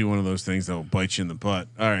 That's usually one of those things that will bite you in the butt.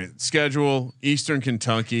 All right, schedule: Eastern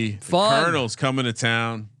Kentucky. The Fun. Colonels coming to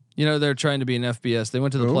town. you know they're trying to be an FBS. They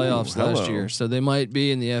went to the playoffs last hello. year, so they might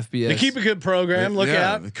be in the FBS. They keep a good program. Look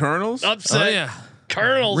out. The Colonels. Upset. Oh yeah,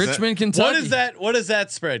 Colonels. Richmond, Kentucky. What is that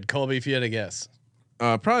spread, Colby, if you had to guess?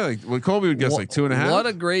 Probably like what Colby would guess, like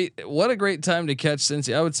 2.5. What a great time to catch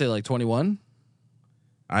Cincy. I would say like 21.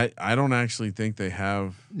 I don't actually think they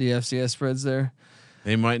have. The FCS spreads there.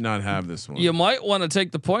 They might not have this one. You might want to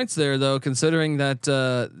take the points there though, considering that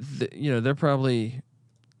they're probably.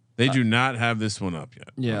 They do not have this one up yet.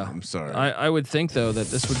 Yeah, I'm sorry. I would think though that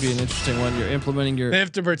this would be an interesting one. You're implementing your. They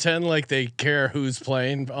have to pretend like they care who's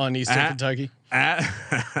playing on Eastern Kentucky. at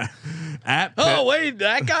Pitt, Oh wait,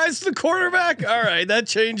 that guy's the quarterback. All right, that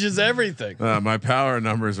changes everything. my power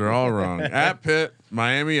numbers are all wrong. At Pitt,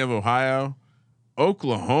 Miami of Ohio,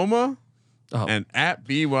 Oklahoma, Oh. and at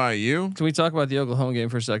BYU. Can we talk about the Oklahoma game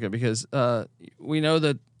for a second? Because we know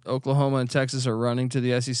that Oklahoma and Texas are running to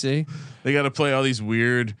the SEC. They got to play all these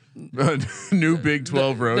weird new Big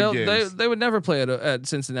 12 road games. They would never play at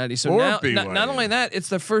Cincinnati. So Or now, BYU. not only that, it's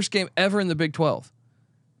the first game ever in the Big 12.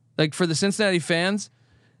 Like for the Cincinnati fans,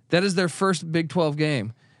 that is their first Big 12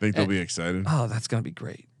 game. Think they'll be excited. Oh, that's gonna be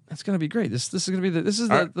great. That's gonna be great. This is gonna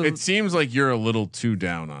be It seems like you're a little too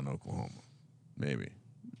down on Oklahoma. Maybe.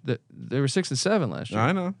 They were 6-7 last year.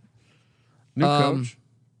 I know. New coach.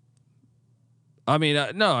 I mean,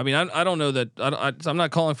 no. I mean, I don't know that. I'm not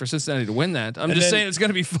calling for Cincinnati to win that. I'm just then- saying it's going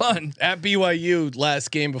to be fun. At BYU, last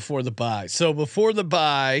game before the bye. So before the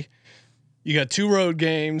bye, you got 2 road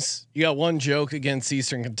games. You got 1 joke against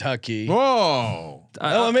Eastern Kentucky. Whoa.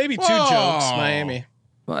 Oh, maybe 2 Whoa. jokes. Miami.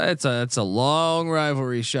 Well, it's a long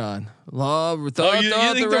rivalry, Sean. You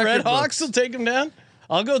think the Red Hawks will take them down?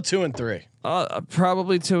 I'll go 2-3.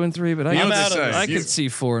 Probably 2-3, but I could see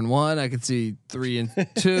 4-1. I could see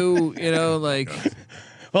 3-2. You know, like.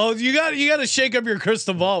 Well, you got to shake up your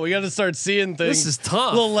crystal ball. We got to start seeing things. This is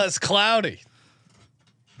tough. A little less cloudy.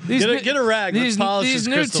 Get a rag. These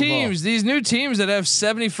new teams. These new teams that have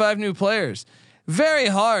 75 new players. Very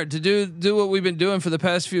hard to do what we've been doing for the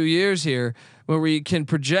past few years here, where we can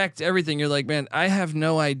project everything. You're like, man, I have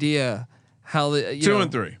no idea how the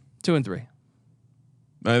 2-3. 2-3.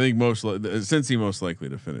 I think Cincy most likely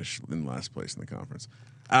to finish in last place in the conference.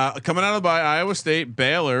 Coming out of the bye, Iowa State,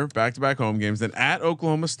 Baylor, back-to-back home games. Then at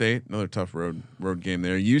Oklahoma State, another tough road game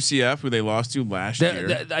there. UCF, who they lost to last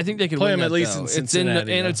year. I think they can play win them at least though. in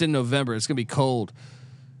Cincinnati. It's in November. It's gonna be cold.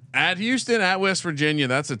 At Houston, at West Virginia,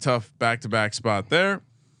 that's a tough back-to-back spot there.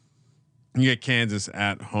 You get Kansas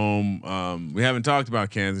at home. We haven't talked about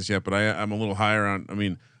Kansas yet, but I'm a little higher on. I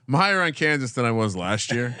mean, I'm higher on Kansas than I was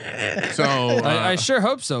last year. So I sure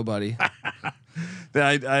hope so, buddy.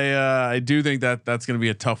 I do think that's going to be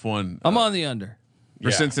a tough one. I'm on the under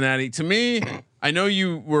for Cincinnati. To me, I know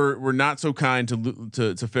you were not so kind to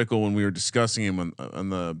Fickell when we were discussing him on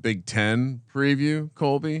the Big Ten preview,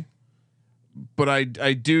 Colby. But I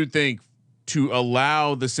do think to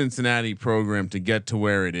allow the Cincinnati program to get to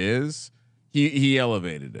where it is, he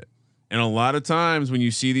elevated it. And a lot of times when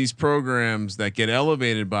you see these programs that get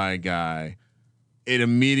elevated by a guy, it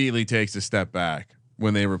immediately takes a step back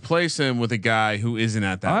when they replace him with a guy who isn't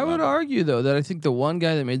at that level. I would argue though that I think the one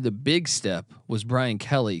guy that made the big step was Brian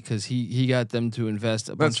Kelly, because he got them to invest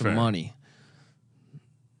a bunch of money.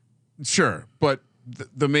 Sure, but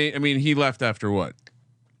the main, I mean, he left after what?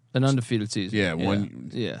 An undefeated season.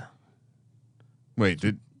 Yeah. Wait,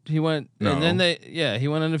 he went no. And then he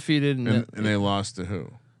went undefeated and they lost to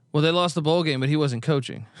who? Well, they lost the bowl game, but he wasn't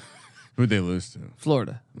coaching. Who'd they lose to?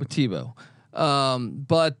 Florida with Tebow.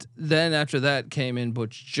 But then after that came in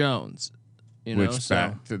Butch Jones.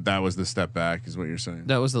 That was the step back, is what you're saying.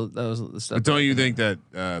 That was the step. But don't you think that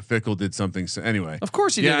Fickell did something? Anyway, of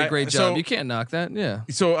course he did a great job. You can't knock that. Yeah.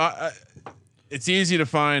 So it's easy to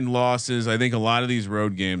find losses. I think a lot of these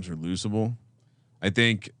road games are losable. I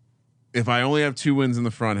think if I only have 2 wins in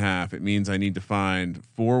the front half, it means I need to find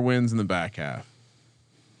 4 wins in the back half.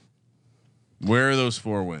 Where are those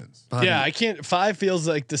 4 wins? Yeah, I can't. 5 feels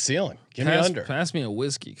like the ceiling. Give me under. Pass me a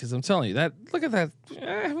whiskey, because I'm telling you that. Look at that.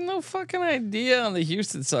 I have no fucking idea on the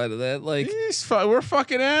Houston side of that. Like, we're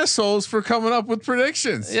fucking assholes for coming up with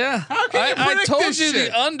predictions. Yeah, how can you predict I told this you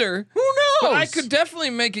shit? The under. Who knows? But I could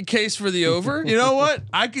definitely make a case for the over. You know what?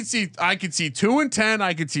 I could see 2-10.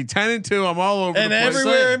 I could see 10-2. I'm all over and the place.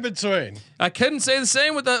 everywhere in between. I couldn't say the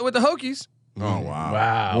same with the Hokies. Oh wow!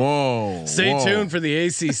 Wow! Whoa! Stay tuned for the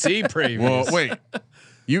ACC previews. Well, wait.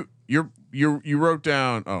 You wrote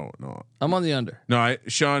down. Oh no! I'm on the under. No,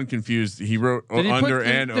 Sean confused. He wrote under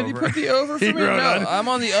and over. Did he put the over for me? No, I'm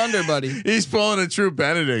on the under, buddy. He's pulling a true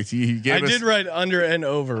Benedict. I did write under and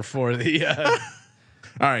over for the.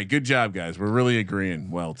 All right, good job, guys. We're really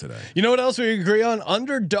agreeing well today. You know what else we agree on?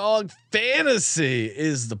 Underdog Fantasy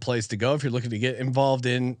is the place to go if you're looking to get involved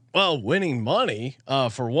in, winning money.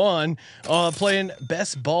 For one, playing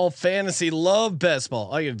best ball fantasy. Love best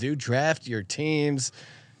ball. All you gotta do, draft your teams,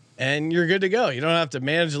 and you're good to go. You don't have to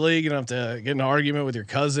manage the league. You don't have to get in an argument with your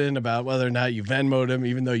cousin about whether or not you Venmo'd him,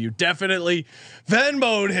 even though you definitely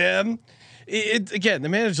Venmo'd him. Again, the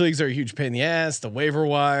managed leagues are a huge pain in the ass. The waiver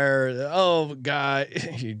wire. Oh, guy,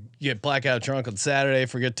 you get blackout drunk on Saturday.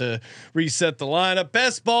 Forget to reset the lineup.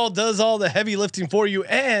 Best Ball does all the heavy lifting for you.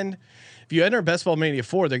 And if you enter Best Ball Mania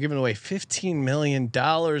 4, they're giving away $15 million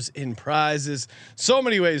in prizes. So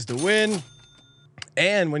many ways to win.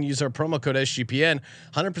 And when you use our promo code SGPN,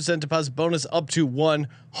 100% deposit bonus up to $100.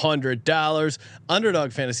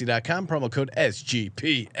 UnderdogFantasy.com, promo code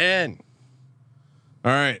SGPN.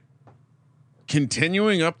 All right.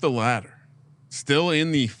 Continuing up the ladder, still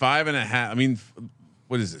in the 5.5. I mean,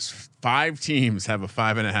 what is this? 5 teams have a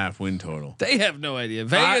 5.5 win total. They have no idea.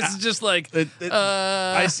 Vegas is just like,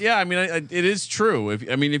 I mean, it is true.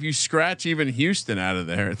 If you scratch even Houston out of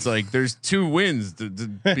there, it's like there's 2 wins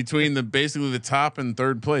between basically the top and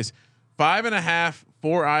third place. 5.5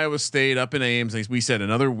 for Iowa State up in Ames. Like we said,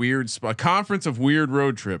 another weird spot, conference of weird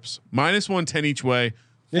road trips. -110 each way.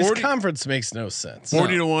 This conference makes no sense.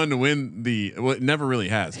 40-1 to win it never really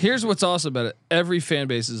has. Here's what's awesome about it. Every fan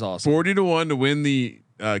base is awesome. 40-1 to win the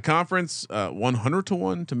conference,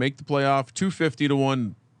 100-1 to make the playoff,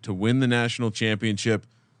 250-1 to win the national championship.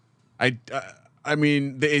 I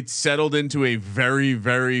mean, it's settled into a very,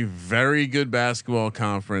 very, very good basketball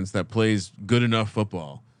conference that plays good enough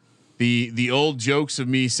football. the old jokes of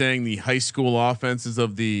me saying the high school offenses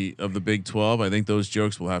of the Big 12. I think those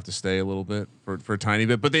jokes will have to stay a little bit for a tiny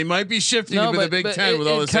bit, but they might be shifting into the Big 10 with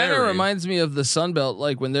all this. It kind of reminds me of the Sun Belt,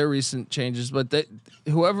 like when their recent changes. But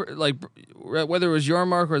whoever, like whether it was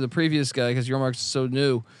Yormark or the previous guy, because Yormark's so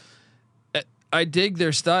new, I dig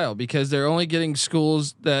their style because they're only getting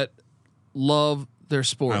schools that love their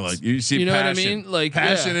sports. I like you see, you know passion, what I mean? Like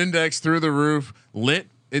passion index through the roof, lit.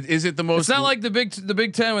 Is it the most? It's not like the Big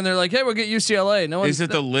 10 when they're like, "Hey, we'll get UCLA." No one. Is it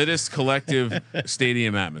the littest collective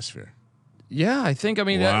stadium atmosphere? Yeah, I think. I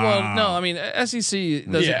mean, Wow. well, no, I mean SEC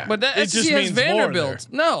doesn't, Yeah. but that It SEC just has means more Vanderbilt.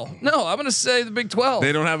 No, I'm going to say the Big 12.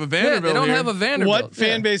 They don't have a Yeah, Vanderbilt. they don't here. have a Vanderbilt. What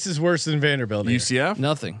fan base is worse than Vanderbilt? here? UCF?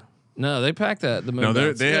 Nothing. No, they packed that. The No,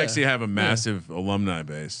 Moonbelts. they Yeah. actually have a massive alumni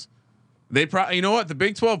base. They probably, you know what, the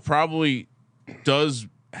Big 12 probably does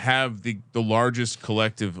have the largest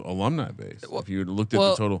collective alumni base. If you looked at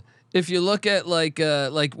the total, If you look at like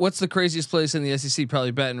what's the craziest place in the SEC?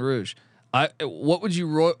 Probably Baton Rouge. What would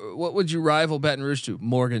you rival Baton Rouge to?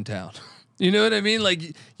 Morgantown. You know what I mean? Like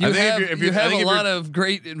you have a lot of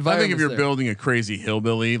great environments. I think if you're there. building a crazy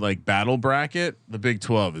hillbilly like battle bracket, the Big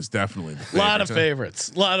 12 is definitely the A lot of favorites,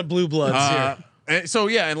 a lot of blue bloods here. And so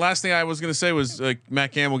and last thing I was going to say was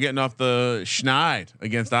Matt Campbell getting off the schneid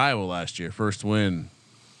against Iowa last year, first win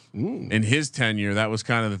in his tenure. That was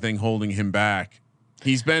kind of the thing holding him back.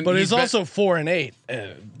 But he's also 4-8.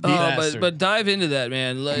 But dive into that,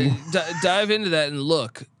 man. Like, dive into that and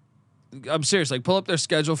look. I'm serious. Like, pull up their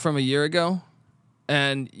schedule from a year ago,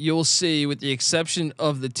 and you'll see, with the exception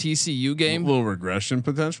of the TCU game, a little regression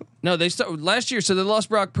potential. No, they started last year, so they lost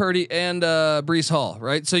Brock Purdy and Breece Hall,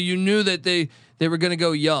 right? So you knew that they were going to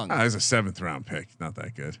go young. It was a 7th round pick. Not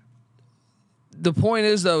that good. The point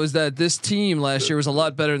is that this team last year was a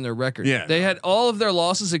lot better than their record. Yeah, they had all of their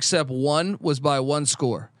losses except one was by one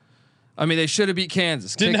score. I mean, they should have beat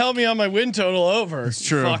Kansas. Didn't help me on my win total over. It's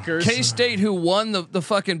true. Fuckers. K-State, who won the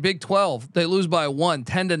fucking Big 12, they lose by 1,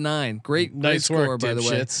 10-9. Great score, work, by the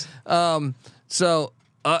way. dipshits. So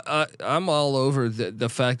I'm all over the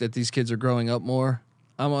fact that these kids are growing up more.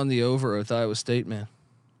 I'm on the over with Iowa State, man.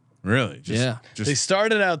 Really? They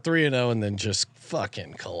started out 3-0 and then just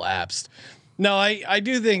fucking collapsed. No, I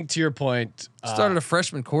do think, to your point, Started a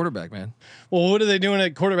freshman quarterback, man. well, what are they doing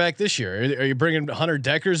at quarterback this year? Are you bringing Hunter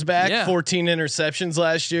Deckers back? Yeah. 14 interceptions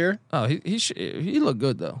last year. Oh, he looked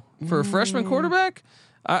good though for a freshman quarterback.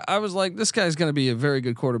 I was like, this guy's going to be a very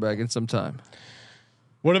good quarterback in some time.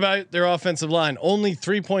 What about their offensive line? Only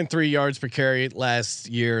 3.3 yards per carry last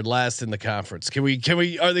year, last in the conference. Can we?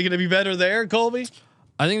 Are they going to be better there, Colby?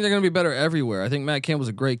 I think they're going to be better everywhere. I think Matt Campbell's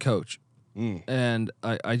a great coach. And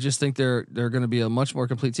I just think they're going to be a much more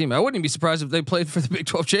complete team. I wouldn't even be surprised if they played for the Big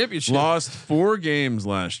 12 championship. Lost 4 games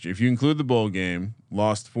last year. If you include the bowl game,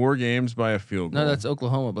 lost 4 games by a field goal. No, that's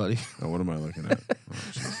Oklahoma, buddy. Oh, what am I looking at? Oh,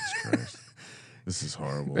 Jesus Christ. This is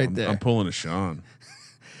horrible. Right there. I'm pulling a Sean.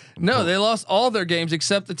 No, they lost all their games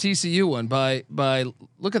except the TCU one by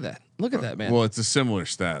look at that, man. Well, it's a similar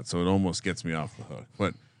stat, so it almost gets me off the hook.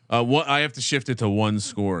 But what I have to shift it to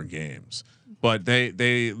 1-score games. But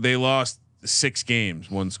they lost 6 games,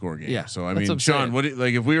 1-score games. Yeah, So I that's mean, what I'm Sean, saying.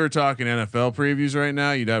 like if we were talking NFL previews right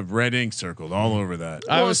now, you'd have red ink circled all over that.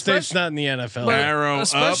 Iowa State's not in the NFL. But Arrow up.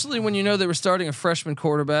 especially when you know they were starting a freshman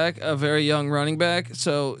quarterback, a very young running back.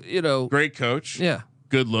 So Great coach. yeah,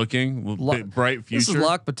 Good looking, bright future. this is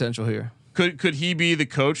lock potential here. Could he be the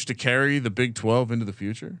coach to carry the Big 12 into the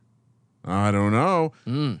future? I don't know.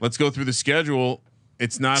 Let's go through the schedule.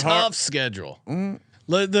 It's not Tough hard. schedule.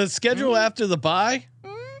 The schedule after the bye,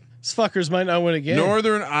 these fuckers might not win a game.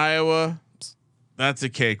 Northern Iowa. That's a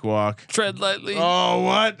cakewalk. Tread lightly. Oh,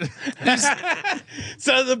 what?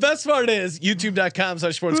 So the best part is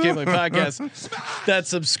youtube.com/sportsgambling podcast. That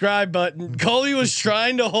subscribe button. Coley was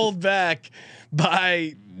trying to hold back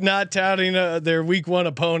by not touting their week 1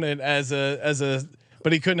 opponent as a,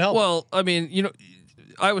 but he couldn't help. Well, I mean,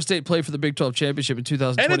 Iowa State played for the Big 12 championship in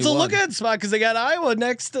 2021. And it's a look ahead spot because they got Iowa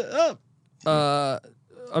next up.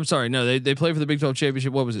 I'm sorry, no, they played for the Big 12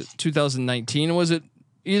 championship. What was it? 2019 was it?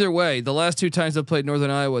 Either way, the last 2 times they played Northern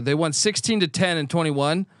Iowa, they won 16-10 in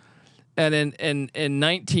 21, and in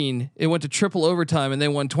 19 it went to triple overtime and they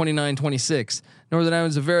won 29-26. Northern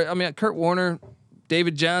Iowa's Kurt Warner,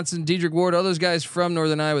 David Johnson, Dedrick Ward, all those guys from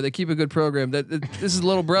Northern Iowa. They keep a good program. This is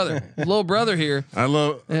little brother here. I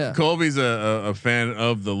love. Yeah. Colby's a fan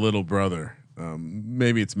of the little brother.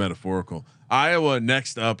 Maybe it's metaphorical. Iowa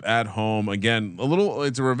next up at home again.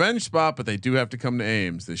 It's a revenge spot, but they do have to come to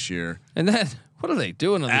Ames this year. And then what are they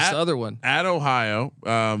doing on this other one? At Ohio.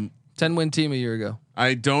 10-win team a year ago.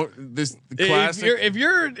 I don't. This classic. If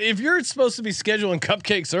you're supposed to be scheduling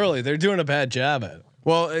cupcakes early, they're doing a bad job at it.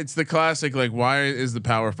 Well, it's the classic. Like, why is the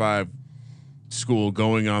Power 5 school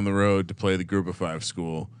going on the road to play the Group of 5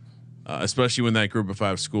 school, especially when that Group of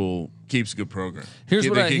 5 school keeps a good program? Here's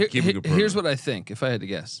what Keep a good program. here's what I think. If I had to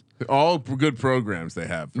guess, all good programs they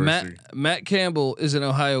have. Matt Campbell is an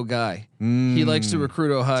Ohio guy. He likes to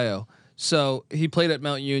recruit Ohio, so he played at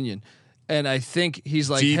Mount Union. And I think he's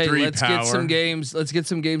like, hey, let's get some games. Let's get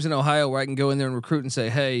some games in Ohio where I can go in there and recruit and say,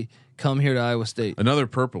 hey, come here to Iowa State. Another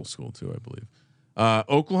purple school too, I believe.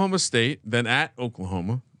 Oklahoma State, then at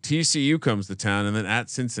Oklahoma. TCU comes to town, and then at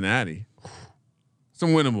Cincinnati.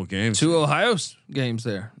 Some winnable games. 2 Ohio games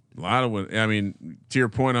there. A lot of win. I mean, to your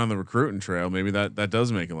point on the recruiting trail, maybe that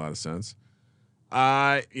does make a lot of sense.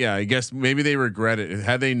 Yeah, I guess maybe they regret it.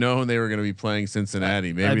 Had they known they were going to be playing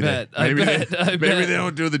Cincinnati, maybe I bet they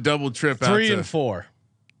don't do the double trip. 3 and 4.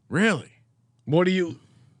 Really? What do you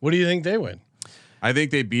think they win? I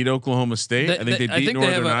think they beat Oklahoma State. I think they beat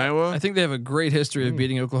Northern Iowa. I think they have a great history of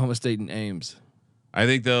beating Oklahoma State in Ames. I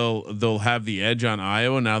think they'll have the edge on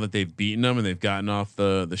Iowa now that they've beaten them and they've gotten off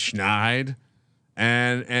the schneid,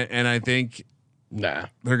 and I think they're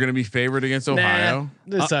going to be favored against Ohio.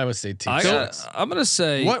 This Iowa State team. I'm going to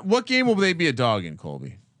say what game will they be a dog in,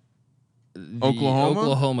 Colby?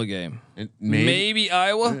 Oklahoma game. And maybe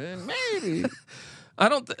Iowa. Maybe. I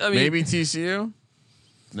don't. I mean, maybe TCU.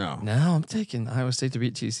 No, I'm taking Iowa State to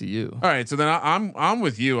beat TCU. All right, so then I'm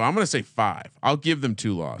with you. I'm going to say 5. I'll give them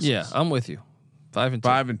 2 losses. Yeah, I'm with you. 5 and 2.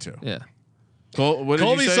 5 and 2. Yeah.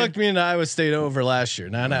 Colby sucked me into Iowa State over last year.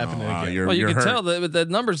 Not happening again. You can tell that the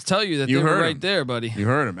numbers tell you that they were right there, buddy. You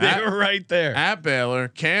heard him. They were right there. At Baylor,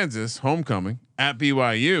 Kansas, homecoming. At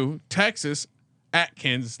BYU, Texas. At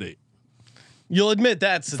Kansas State. You'll admit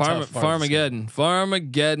that's a tough part.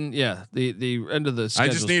 Farmageddon. Yeah, the end of the schedule.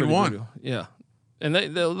 I just need one. Brutal. Yeah, and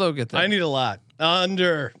they'll get that. I need a lot.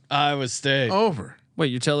 Under Iowa State. Over. Wait,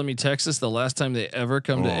 you're telling me Texas, the last time they ever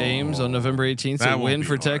come to Ames on November 18th to win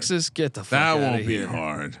for Texas? Get the fuck out of here. That won't be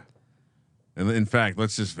hard. And in fact,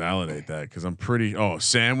 let's just validate that because I'm pretty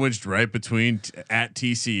sandwiched right between at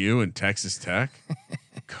TCU and Texas Tech.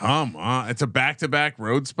 Come on, it's a back-to-back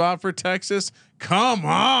road spot for Texas. Come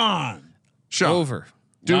on, over.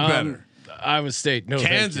 Do better. Iowa State, no.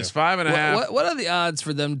 Kansas 5.5. What are the odds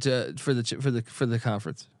for them for the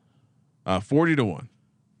conference? 40-1.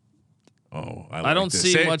 Oh, I don't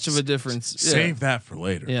see much of a difference. Save that for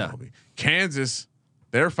later. Yeah. Probably. Kansas,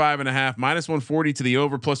 they're 5.5, -140 to the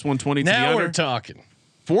over, +120 to the under. Now we're talking.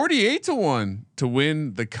 48-1 to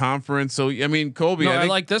win the conference. So I mean, Colby, I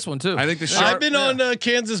like this one too. I think I've been on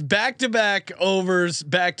Kansas back-to-back overs,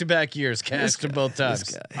 back-to-back years, cashed them both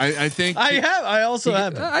times. I think I have. I also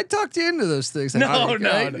have. I talked you into those things. No.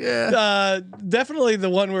 Definitely the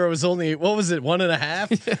one where it was only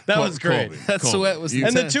 1.5. That was great. Colby, that sweat was,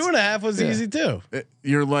 and the 2.5 was easy too.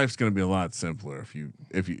 Your life's going to be a lot simpler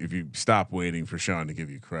if you stop waiting for Sean to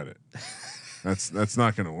give you credit. That's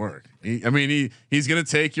not going to work. He's going to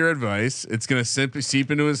take your advice. It's going to simply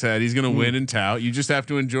seep into his head. He's going to win and tout. You just have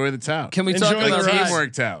to enjoy the tout. Can we talk about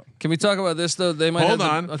teamwork tout? Can we talk about this though? They might hold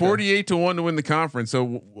on. 48-1 to win the conference.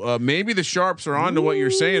 So maybe the Sharps are on to what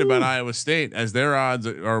you're saying about Iowa State, as their odds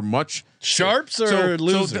are much Sharps or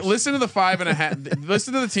losers. So listen to the 5.5.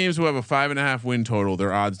 Listen to the teams who have a 5.5 win total.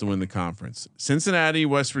 Their odds to win the conference. Cincinnati,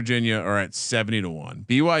 West Virginia are at 70-1.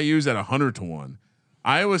 BYU's at 100-1.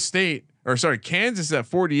 Iowa State. Kansas at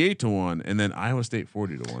 48-1, and then Iowa State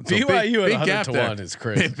 40-1. So BYU big at gap 100-1 there. is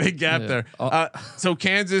crazy. Big gap there. So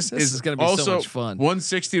Kansas is going to be also so much fun.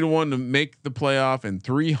 160-1 to make the playoff, and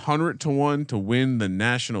 300-1 to win the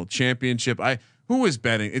national championship. Who is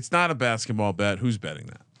betting? It's not a basketball bet. Who's betting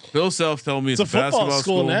that? Bill Self told me it's a football basketball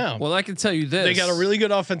school now. Well, I can tell you this: they got a really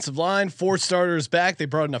good offensive line, 4 starters back. They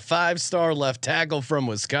brought in a 5-star left tackle from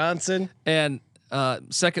Wisconsin, and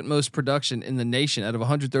second most production in the nation out of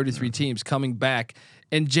 133 teams coming back.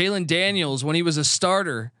 And Jalen Daniels, when he was a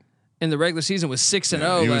starter in the regular season, was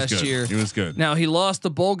 6-0 last year. He was good. Now he lost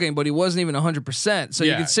the bowl game, but he wasn't even 100%. So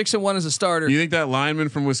you get 6-1 as a starter. You think that lineman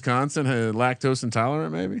from Wisconsin had lactose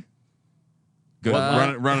intolerant? Maybe. Good.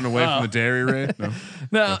 Running away from the dairy raid.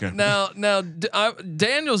 No.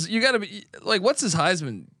 Daniels, you got to be like, what's his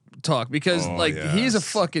Heisman talk? Because he's a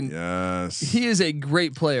fucking he is a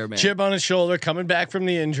great player, man. Chip on his shoulder, coming back from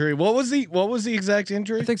the injury. What was the exact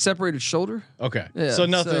injury? I think separated shoulder. Okay, yeah, so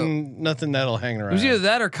nothing that'll hang around. It was either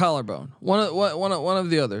that or collarbone, one of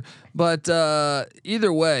the other. But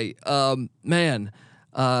either way, man,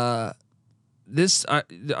 this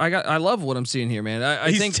I love what I'm seeing here, man.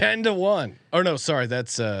 I think 10-1. Oh no, sorry,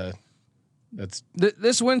 that's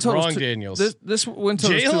this win total. Wrong Daniels. This win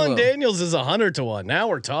total. Jalen Daniels is 100-1. Now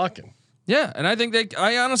we're talking. Yeah, and I think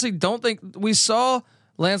I honestly don't think we saw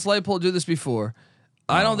Lance Leipold do this before.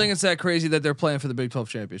 I don't think it's that crazy that they're playing for the Big 12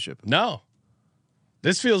 championship. No.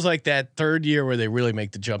 This feels like that third year where they really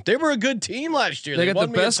make the jump. They were a good team last year. They got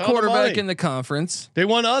won the me a best ton of quarterback money. in the conference. They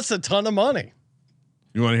won us a ton of money.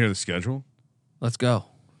 You want to hear the schedule? Let's go.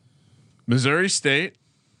 Missouri State.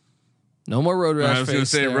 No more road rash. I was going to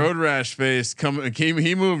say there. road rash face.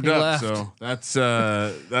 He moved He up. left. So that's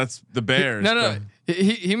the Bears. No.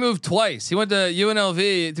 He moved twice. He went to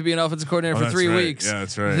UNLV to be an offensive coordinator for that's 3 right. weeks. Yeah,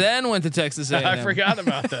 that's right. Then went to Texas A&M. I forgot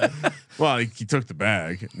about that. Well, he took the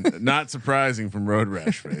bag. Not surprising from road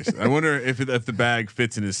rash face. I wonder if the bag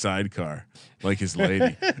fits in his sidecar like his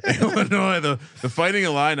lady. Illinois, the Fighting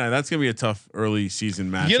Illini. That's gonna be a tough early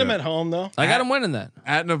season match. Get him at home though. I got him winning that.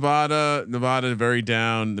 At Nevada very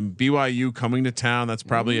down. The BYU coming to town. That's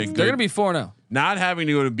probably a good. They're gonna be 4-0, Not having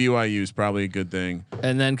to go to BYU is probably a good thing.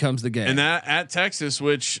 and then comes the game. And that at Texas,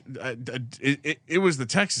 which it was the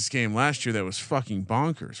Texas game last year that was fucking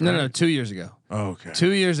bonkers. Right? No, 2 years ago. Oh, okay.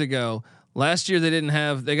 2 years ago. Last year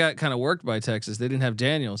they got kind of worked by Texas. They didn't have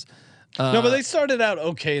Daniels. No, but they started out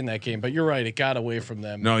okay in that game. But you're right, it got away from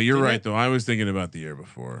them. No, you're Didn't right it? though. I was thinking about the year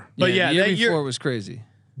before. But yeah, the year that year- before was crazy.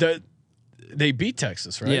 They beat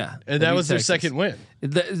Texas, right? Yeah, and they that beat was their Texas. second win.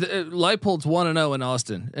 Leipold's 1-0 in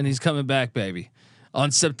Austin, and he's coming back, baby,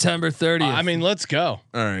 on September 30th. I mean, let's go.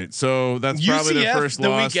 All right, so that's probably their UCF first the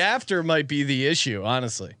loss. week after might be the issue,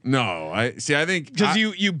 honestly, No, I think because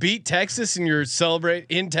you beat Texas and you're celebrating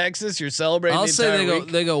in Texas. You're celebrating. I'll the say entire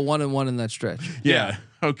week. they go 1-1 in that stretch. yeah.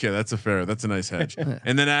 Okay, that's a nice hedge.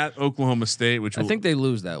 And then at Oklahoma State, which I think they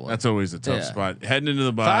lose that one. that's always a tough Yeah. spot. Heading into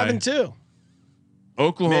the bye, 5-2.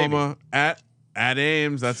 Oklahoma at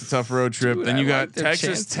Ames. That's a tough road trip. Dude, then I you got like their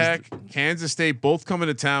Texas chances. Tech, Kansas State, both coming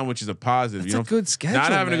to town, which is a positive. That's a good schedule,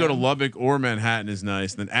 Not having to go to man. Lubbock or Manhattan is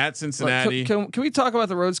nice. Then at Cincinnati. Can we talk about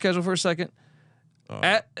the road schedule for a second?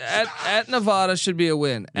 At Nevada should be a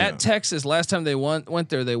win. Yeah. At Texas, last time they went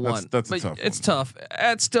there, they won. that's a but tough it's one. tough.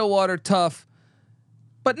 At Stillwater, tough.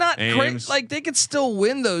 But not great. Ames. Like they could still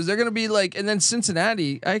win those. They're gonna be like, and then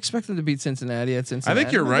Cincinnati. I expect them to beat Cincinnati at I Cincinnati.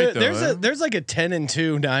 think you're right though. There's like a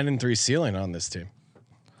 10-2, 9-3 ceiling on this team.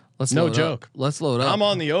 Let's no load joke. Up. Let's load up. I'm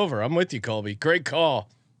on the over. I'm with you, Colby. Great call.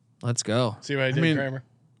 Let's go. See what I did, mean, Kramer?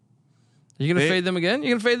 You gonna They- fade them again? You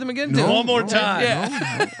gonna fade them again? No. too? One more time.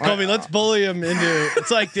 Yeah. Colby, let's bully him into.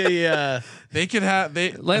 It's like the. They could have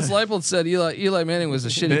Lance Leipold said Eli Manning was a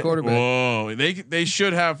shitty quarterback. Whoa, they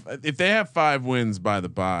should have if they have 5 wins by the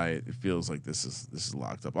bye. It feels like this is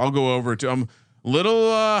locked up. I'll go over to. I'm a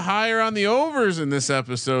little higher on the overs in this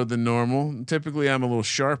episode than normal. Typically, I'm a little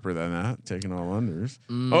sharper than that, taking all unders.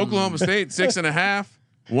 Oklahoma State 6.5.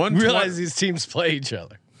 120, Realize these teams play each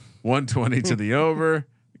other. 120 to the over.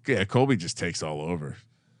 Yeah, Colby just takes all over.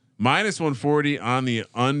 -140 on the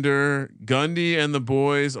under. Gundy and the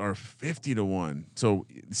boys are 50-1. So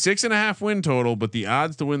 6.5 win total, but the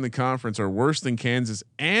odds to win the conference are worse than Kansas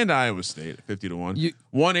and Iowa State at 50-1.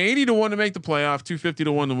 180-1 to make the playoff,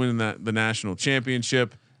 250-1 to win the national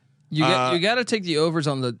championship. You got to take the overs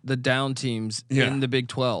on the down teams Yeah. in the Big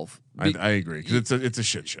 12. I agree because it's a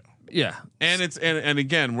shit show. Yeah, And and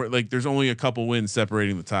again, we're like there's only a couple wins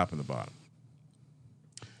separating the top and the bottom.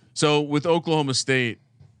 So with Oklahoma State,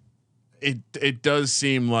 it does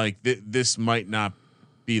seem like this might not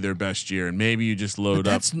be their best year, and maybe you just load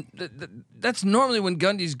up. That's normally when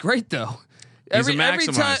Gundy's great though. He's a Every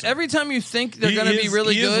maximizer. time you think they're going to be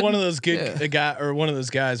really he good, is one of those good Yeah. guy or one of those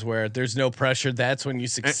guys where there's no pressure. That's when you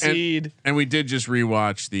succeed. And we did just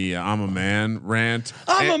rewatch the "I'm a man" rant.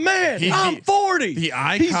 I'm a And man. I'm the- 40. the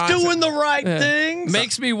eye He's contact- doing the right things.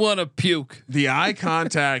 makes me want to puke. The eye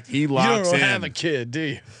contact he you locks don't in have a kid, do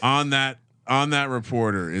you? on that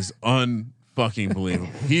reporter is unfucking believable.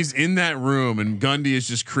 He's in that room and Gundy is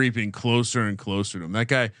just creeping closer and closer to him. That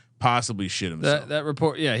guy possibly shit himself. That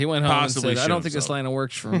report, yeah, he went home Possibly and said, "I shit don't think this himself. line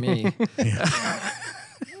works for me."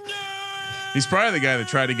 He's probably the guy that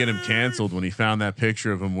tried to get him canceled when he found that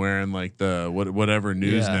picture of him wearing like the whatever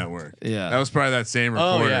news Yeah. network. Yeah. That was probably that same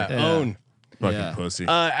Oh reporter. yeah. Yeah. Own. Fucking Yeah. pussy.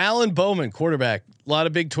 Alan Bowman, quarterback. A lot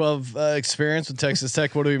of Big 12 experience with Texas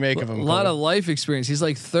Tech. What do we make of him? A lot Colby? of life experience. He's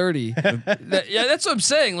like 30. Yeah, that's what I'm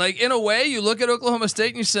saying. Like in a way, you look at Oklahoma State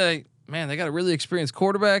and you say, "Man, they got a really experienced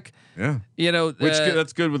quarterback." yeah. You know,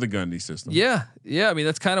 That's good with the Gundy system. Yeah. I mean,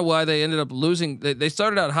 that's kind of why they ended up losing. They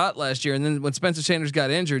started out hot last year, and then when Spencer Sanders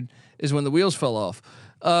got injured, is when the wheels fell off.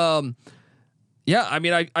 Yeah, I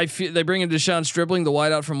mean, I feel they bring in Deshaun Stribling, the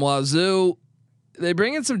wideout from Wazoo. they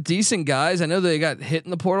bring in some decent guys. I know they got hit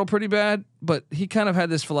in the portal pretty bad, but he kind of had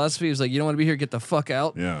this philosophy. He was like, "You don't want to be here, get the fuck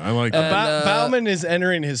out." Yeah, I like that. Bauman is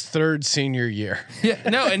entering his 3rd senior year. Yeah,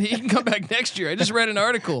 no, and he can come back next year. I just read an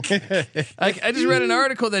article. I just read an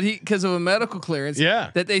article that because of a medical clearance,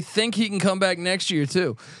 that they think he can come back next year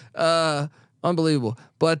too. Unbelievable.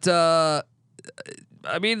 But I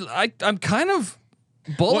mean, I'm kind of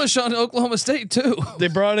bullish on Oklahoma State too. They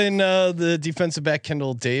brought in the defensive back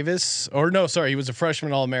Kendall Davis, or no, sorry, he was a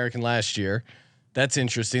freshman All-American last year. That's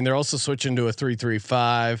interesting. They're also switching to a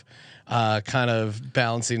 3-3-5, kind of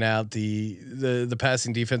balancing out the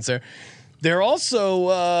passing defense there. They're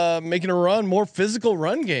also making a more physical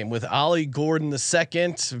run game with Ollie Gordon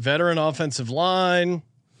II, veteran offensive line.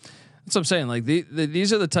 That's what I'm saying. Like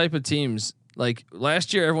these are the type of teams. Like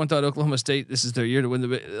last year, everyone thought Oklahoma State, this is their year to win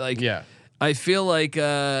the I feel like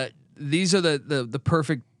these are the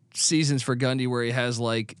perfect seasons for Gundy, where he has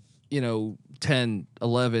 10,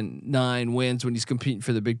 11, 9 wins when he's competing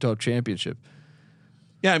for the Big 12 championship.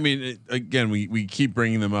 Yeah, I mean, again, we keep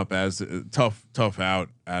bringing them up as tough out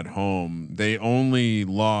at home. They only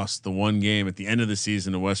lost the one game at the end of the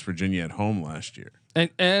season to West Virginia at home last year.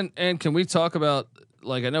 And can we talk about,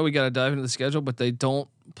 I know we got to dive into the schedule, but they don't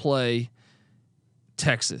play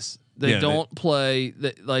Texas. They don't play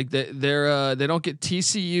they don't get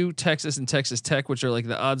TCU, Texas, and Texas Tech, which are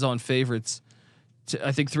the odds-on favorites.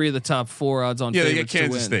 I think 3 of the top 4 odds-on. Yeah, favorites they get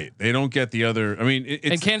Kansas State. They don't get the other. I mean,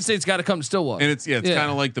 and Kansas State's got to come to Stillwater. And it's kind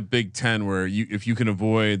of like the Big Ten, where if you can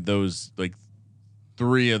avoid those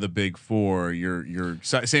 3 of the Big 4, you're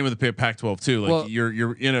same with the Pac-12 too.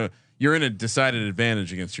 You're in a decided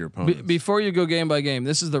advantage against your opponents. Before you go game by game,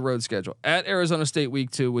 this is the road schedule at Arizona State week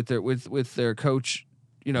 2 with their coach.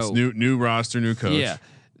 It's new roster, new coach. Yeah.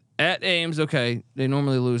 At Ames, okay, they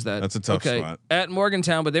normally lose that. That's a tough spot. At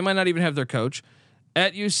Morgantown, but they might not even have their coach.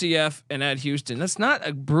 At UCF and at Houston, that's not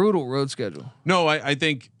a brutal road schedule. No, I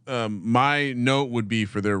think my note would be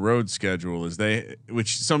for their road schedule is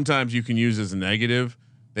which sometimes you can use as a negative.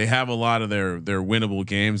 They have a lot of their winnable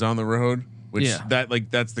games on the road, which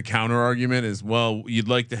that's the counter argument is, well, you'd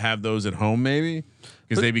like to have those at home maybe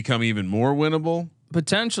because they become even more winnable.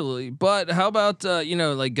 Potentially, but how about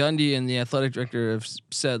Gundy and the athletic director have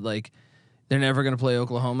said they're never going to play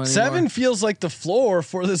Oklahoma anymore? 7 feels like the floor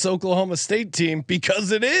for this Oklahoma State team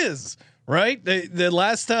because it is, right? The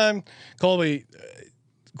last time, Colby,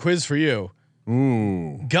 quiz for you.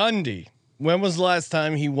 Ooh, Gundy. When was the last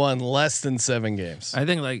time he won less than 7 games? I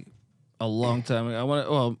think a long time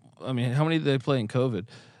ago. How many did they play in COVID?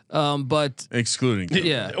 But excluding COVID.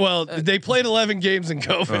 Yeah. Well, they played 11 games in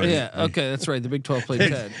COVID. Yeah. Okay, that's right. The Big 12 played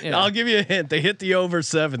 10. Yeah. I'll give you a hint. They hit the over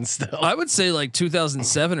 7 still. I would say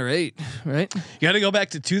 2007 or 8, right? You got to go back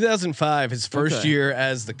to 2005, his first year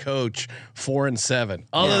as the coach, 4-7.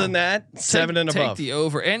 Other than that, 7 and above. Take the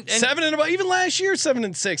over and 7 and above. Even last year,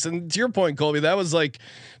 7-6. And to your point, Colby, that was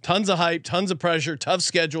tons of hype, tons of pressure, tough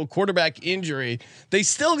schedule, quarterback injury. They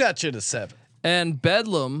still got you to 7. And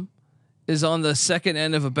Bedlam is on the second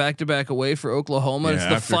end of a back-to-back away for Oklahoma. Yeah, it's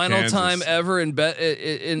the final Kansas. time ever in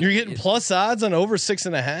You're getting plus odds on over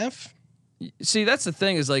 6.5. See, that's the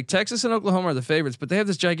thing is Texas and Oklahoma are the favorites, but they have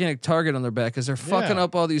this gigantic target on their back because they're fucking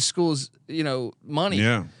up all these schools, money.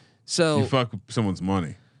 Yeah. So you fuck with someone's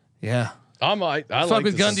money. Yeah. I fuck like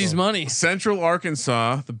with Gundy's money. Central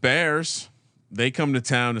Arkansas, the Bears, they come to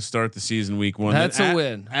town to start the season week 1. That's a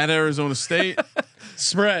win. At Arizona State.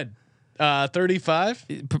 Spread 35,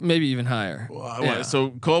 maybe even higher.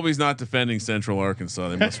 So Colby's not defending Central Arkansas.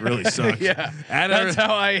 They must really suck. Yeah, that's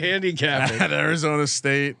how I handicap it. At Arizona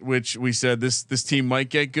State, which we said this team might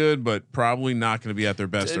get good, but probably not going to be at their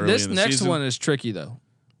best early in the season. This next one is tricky though.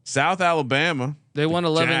 South Alabama. They won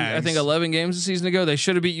 11. Jags. I think 11 games a season ago. They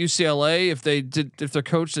should have beat UCLA if their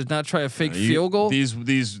coach did not try a fake field goal. These SEC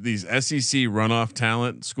runoff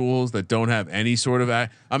talent schools that don't have any sort of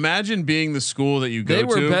imagine being the school that you go to.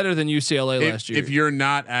 They were better than UCLA last year. If you're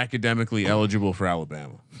not academically eligible for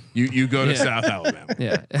Alabama, you go to South Alabama.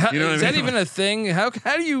 Yeah, is that even a thing? How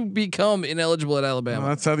do you become ineligible at Alabama? Well,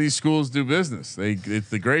 that's how these schools do business. It's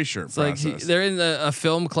the gray shirt it's process. They're in a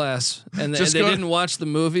film class and they didn't watch the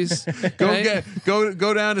movies.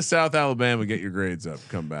 Go down to South Alabama, get your grades up,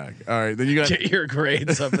 come back. All right, then you got get your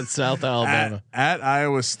grades up at South Alabama at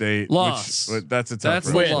Iowa State. Loss. That's a tough.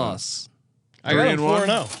 That's the loss. I got 4-0.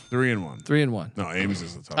 3-1. 3-1. No, Ames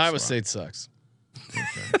is a tough. Iowa spot. State sucks.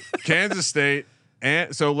 Okay. Kansas State.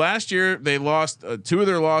 And so last year they lost 2 of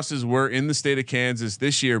their losses were in the state of Kansas.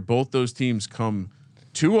 This year, both those teams come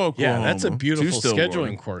to Oklahoma. Yeah, that's a beautiful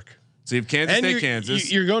scheduling quirk. So you have Kansas State,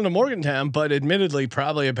 Kansas. You're going to Morgantown, but admittedly,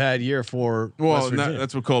 probably a bad year for. Well, West Virginia.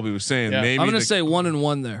 that's what Colby was saying. Yeah. Maybe I'm going to say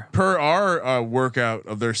 1-1 there. Per our workout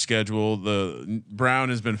of their schedule, the Brown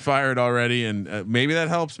has been fired already, and maybe that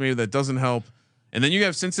helps. Maybe that doesn't help. And then you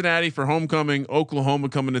have Cincinnati for homecoming, Oklahoma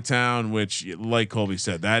coming to town, which, like Colby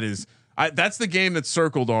said, that's the game that's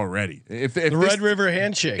circled already. If the Red River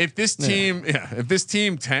handshake. If this team,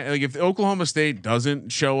 if Oklahoma State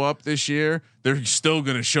doesn't show up this year, they're still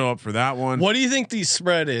going to show up for that one. What do you think the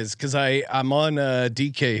spread is? Because I'm on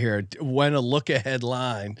DK here. When a look ahead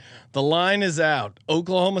line, the line is out.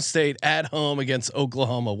 Oklahoma State at home against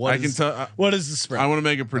Oklahoma. What is the spread? I want to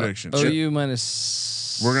make a prediction. OU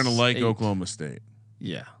minus. We're going to like 8. Oklahoma State.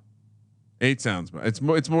 Yeah. 8 sounds. It's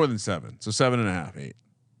more than 7. So 7.5, 8.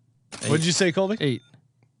 What'd you say, Colby? 8.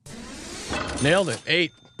 Nailed it.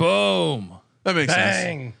 8. Boom. That makes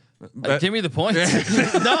Bang. sense. Give me the points.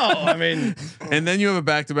 No, I mean, And then you have a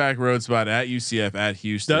back-to-back road spot at UCF, at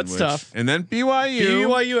Houston. That's tough. And then BYU.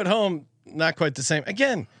 BYU at home, not quite the same.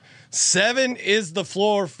 Again, 7 is the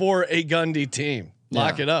floor for a Gundy team.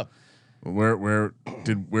 Lock it up. Where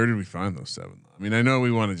did we find those 7? I mean, I know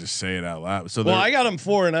we want to just say it out loud. So I got them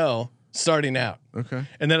 4-0 starting out. Okay.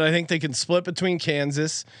 And then I think they can split between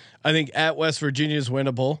Kansas. I think at West Virginia is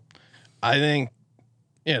winnable. I think,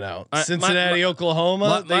 Cincinnati,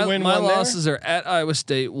 Oklahoma, they win my one there. losses are at Iowa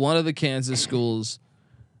State, one of the Kansas schools,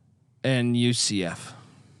 and UCF.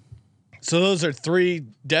 So those are 3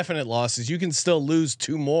 definite losses. You can still lose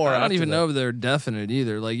 2 more. I don't even know if they're definite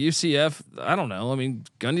either. Like UCF, I don't know. I mean,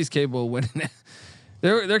 Gundy's capable of winning.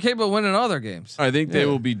 They're capable of winning all their games. I think they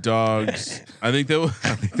will be dogs. I think they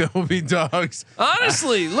will be dogs.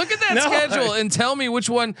 Honestly, look at that schedule and tell me which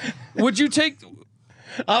one would you take.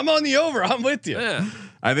 I'm on the over. I'm with you. Yeah.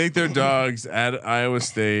 I think they're dogs at Iowa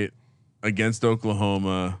State, against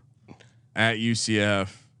Oklahoma, at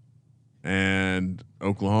UCF, and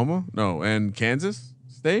Oklahoma. No, and Kansas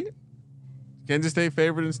State. Kansas State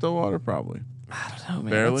favored in Stillwater, probably. I don't know,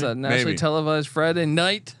 man. Barely? It's a nationally Maybe. televised Friday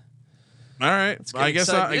night. All right. I guess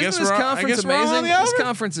Isn't we're this all conference on amazing? the This over.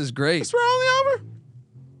 conference is great. Guess we're all on the over.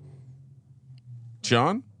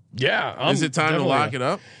 Sean, Yeah. is it time to lock it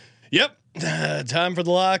up? Yep. Time for the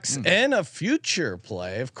locks and a future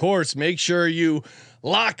play. Of course, make sure you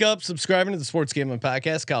lock up subscribing to the Sports Gambling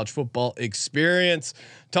Podcast, College Football Experience.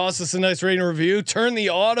 Toss us a nice rating review. Turn the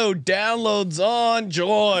auto downloads on.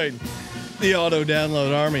 Join the auto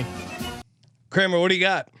download army. Kramer, what do you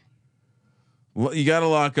got? Well, you got to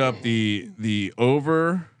lock up the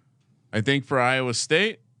over, I think, for Iowa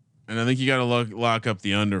State, and I think you got to lock up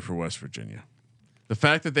the under for West Virginia. The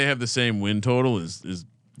fact that they have the same win total is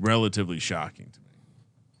relatively shocking to me.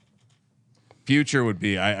 Future would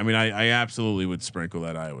be, I absolutely would sprinkle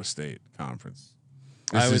that Iowa State conference.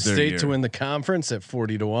 Iowa State to win the conference at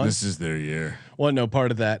 40-1. This is their year. Want no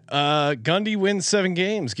part of that. Gundy wins 7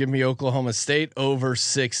 games. Give me Oklahoma State over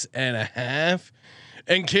 6.5.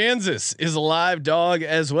 And Kansas is a live dog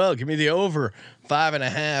as well. Give me the over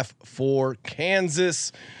 5.5 for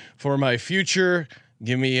Kansas. For my future,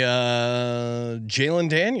 give me Jalen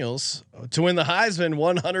Daniels to win the Heisman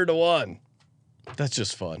 100-1. That's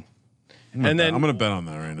just fun. And then I'm going to bet on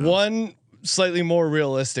that right now. one slightly more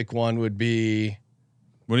realistic one would be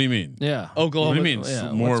What do you mean? Yeah. Oklahoma. What do you mean?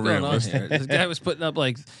 Yeah, More what's going on realistic. here? This guy was putting up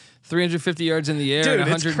like 350 yards in the air Dude, and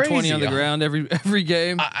it's 120 on the crazy. ground every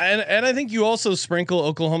game. And I think you also sprinkle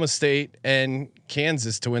Oklahoma State and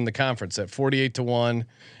Kansas to win the conference at 48-1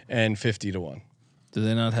 and 50-1. Do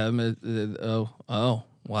they not have him? Oh,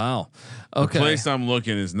 wow. The Okay. place I'm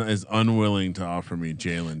looking is unwilling to offer me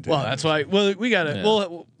Jalen. Well, that's why. Well, we got to.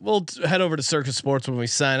 Yeah. We'll head over to Circus Sports when we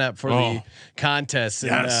sign up for the contest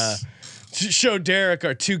and Yes. show Derek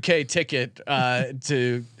our 2K ticket.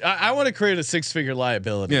 To I want to create a 6-figure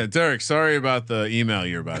liability. Yeah, Derek. Sorry about the email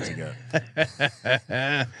you're about to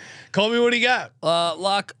get. Colby, what do you got?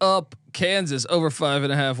 Lock up Kansas over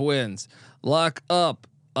 5.5 wins. Lock up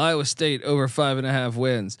Iowa State over 5.5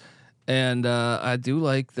 wins. And I do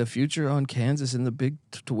like the future on Kansas in the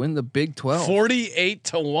to win the Big 12.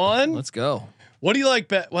 48-1. Let's go. What do you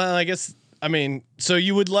like? Well, I guess so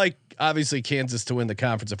you would like obviously Kansas to win the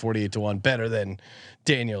conference at 48-1 better than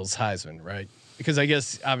Daniel's Heisman, right? Because I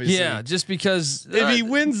guess obviously, Yeah, just because if he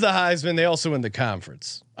wins the Heisman, they also win the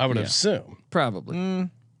conference. I would assume, probably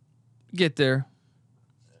get there.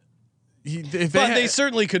 If but ha- they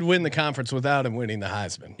certainly could win the conference without him winning the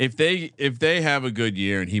Heisman. if they have a good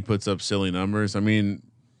year and he puts up silly numbers, I mean,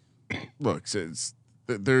 look,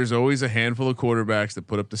 there's always a handful of quarterbacks that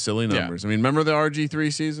put up the silly numbers. I mean, remember the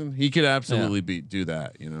RG3 season? He could absolutely do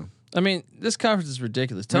that. You know. I mean, this conference is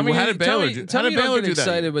ridiculous. Tell me how did Baylor do you don't get that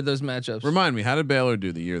excited year? with those matchups. Remind me, how did Baylor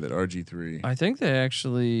do the year that RG3? I think they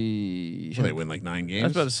actually. They win like 9 games. I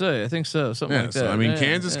was about to say. I think so. Something like that. So, I mean, Yeah,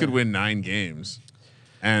 Kansas yeah. could win 9 games,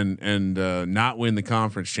 and not win the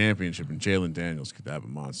conference championship, and Jalen Daniels could have a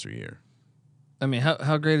monster year. I mean,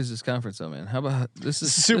 how great is this conference, though, man? How about this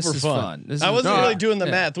is Super this is fun. This I is- wasn't really doing the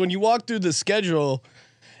yeah. math when you walk through the schedule.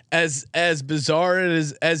 As bizarre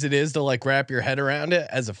as it is to like wrap your head around it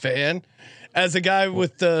as a fan, as a guy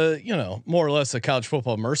with the more or less a college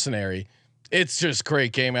football mercenary, it's just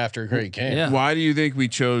great game after great game. Yeah. Why do you think we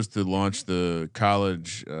chose to launch the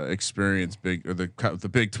college experience the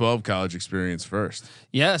Big 12 college experience first?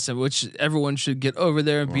 Yes, and which everyone should get over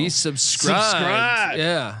there and be subscribed. subscribe.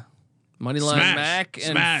 Yeah, Moneyline Smash. Mac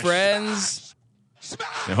and Smash. friends.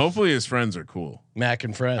 And hopefully his friends are cool. Mac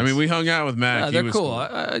and friends. I mean, we hung out with Mac. Yeah, He they're was cool.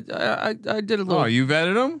 I did a little. Oh, you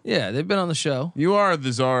vetted him? Yeah, they've been on the show. You are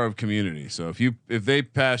the czar of community. So if they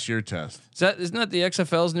pass your test, Isn't that the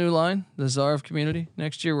XFL's new line? The czar of community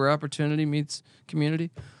next year, where opportunity meets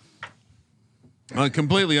community.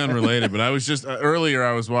 completely unrelated, but I was just earlier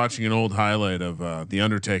I was watching an old highlight of the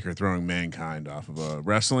Undertaker throwing Mankind off of a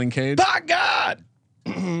wrestling cage. by God,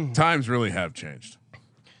 Times really have changed.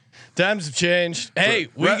 times have changed. Hey,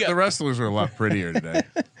 The wrestlers are a lot prettier today.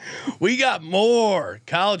 we got more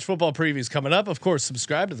college football previews coming up. Of course,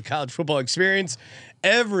 subscribe to the College Football Experience.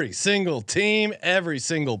 Every single team, every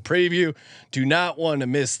single preview. Do not want to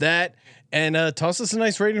miss that. And toss us a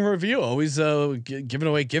nice rating and review. Always giving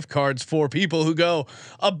away gift cards for people who go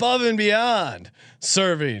above and beyond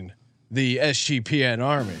serving the SGPN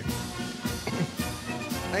Army.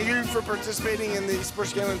 Thank you for participating in the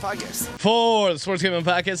Sports Gambling Podcast. For the Sports Gambling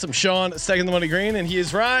Podcast, I'm Sean, second the money green, and he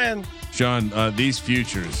is Ryan Sean, these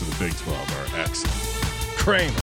futures of the Big 12 are excellent. Kramer.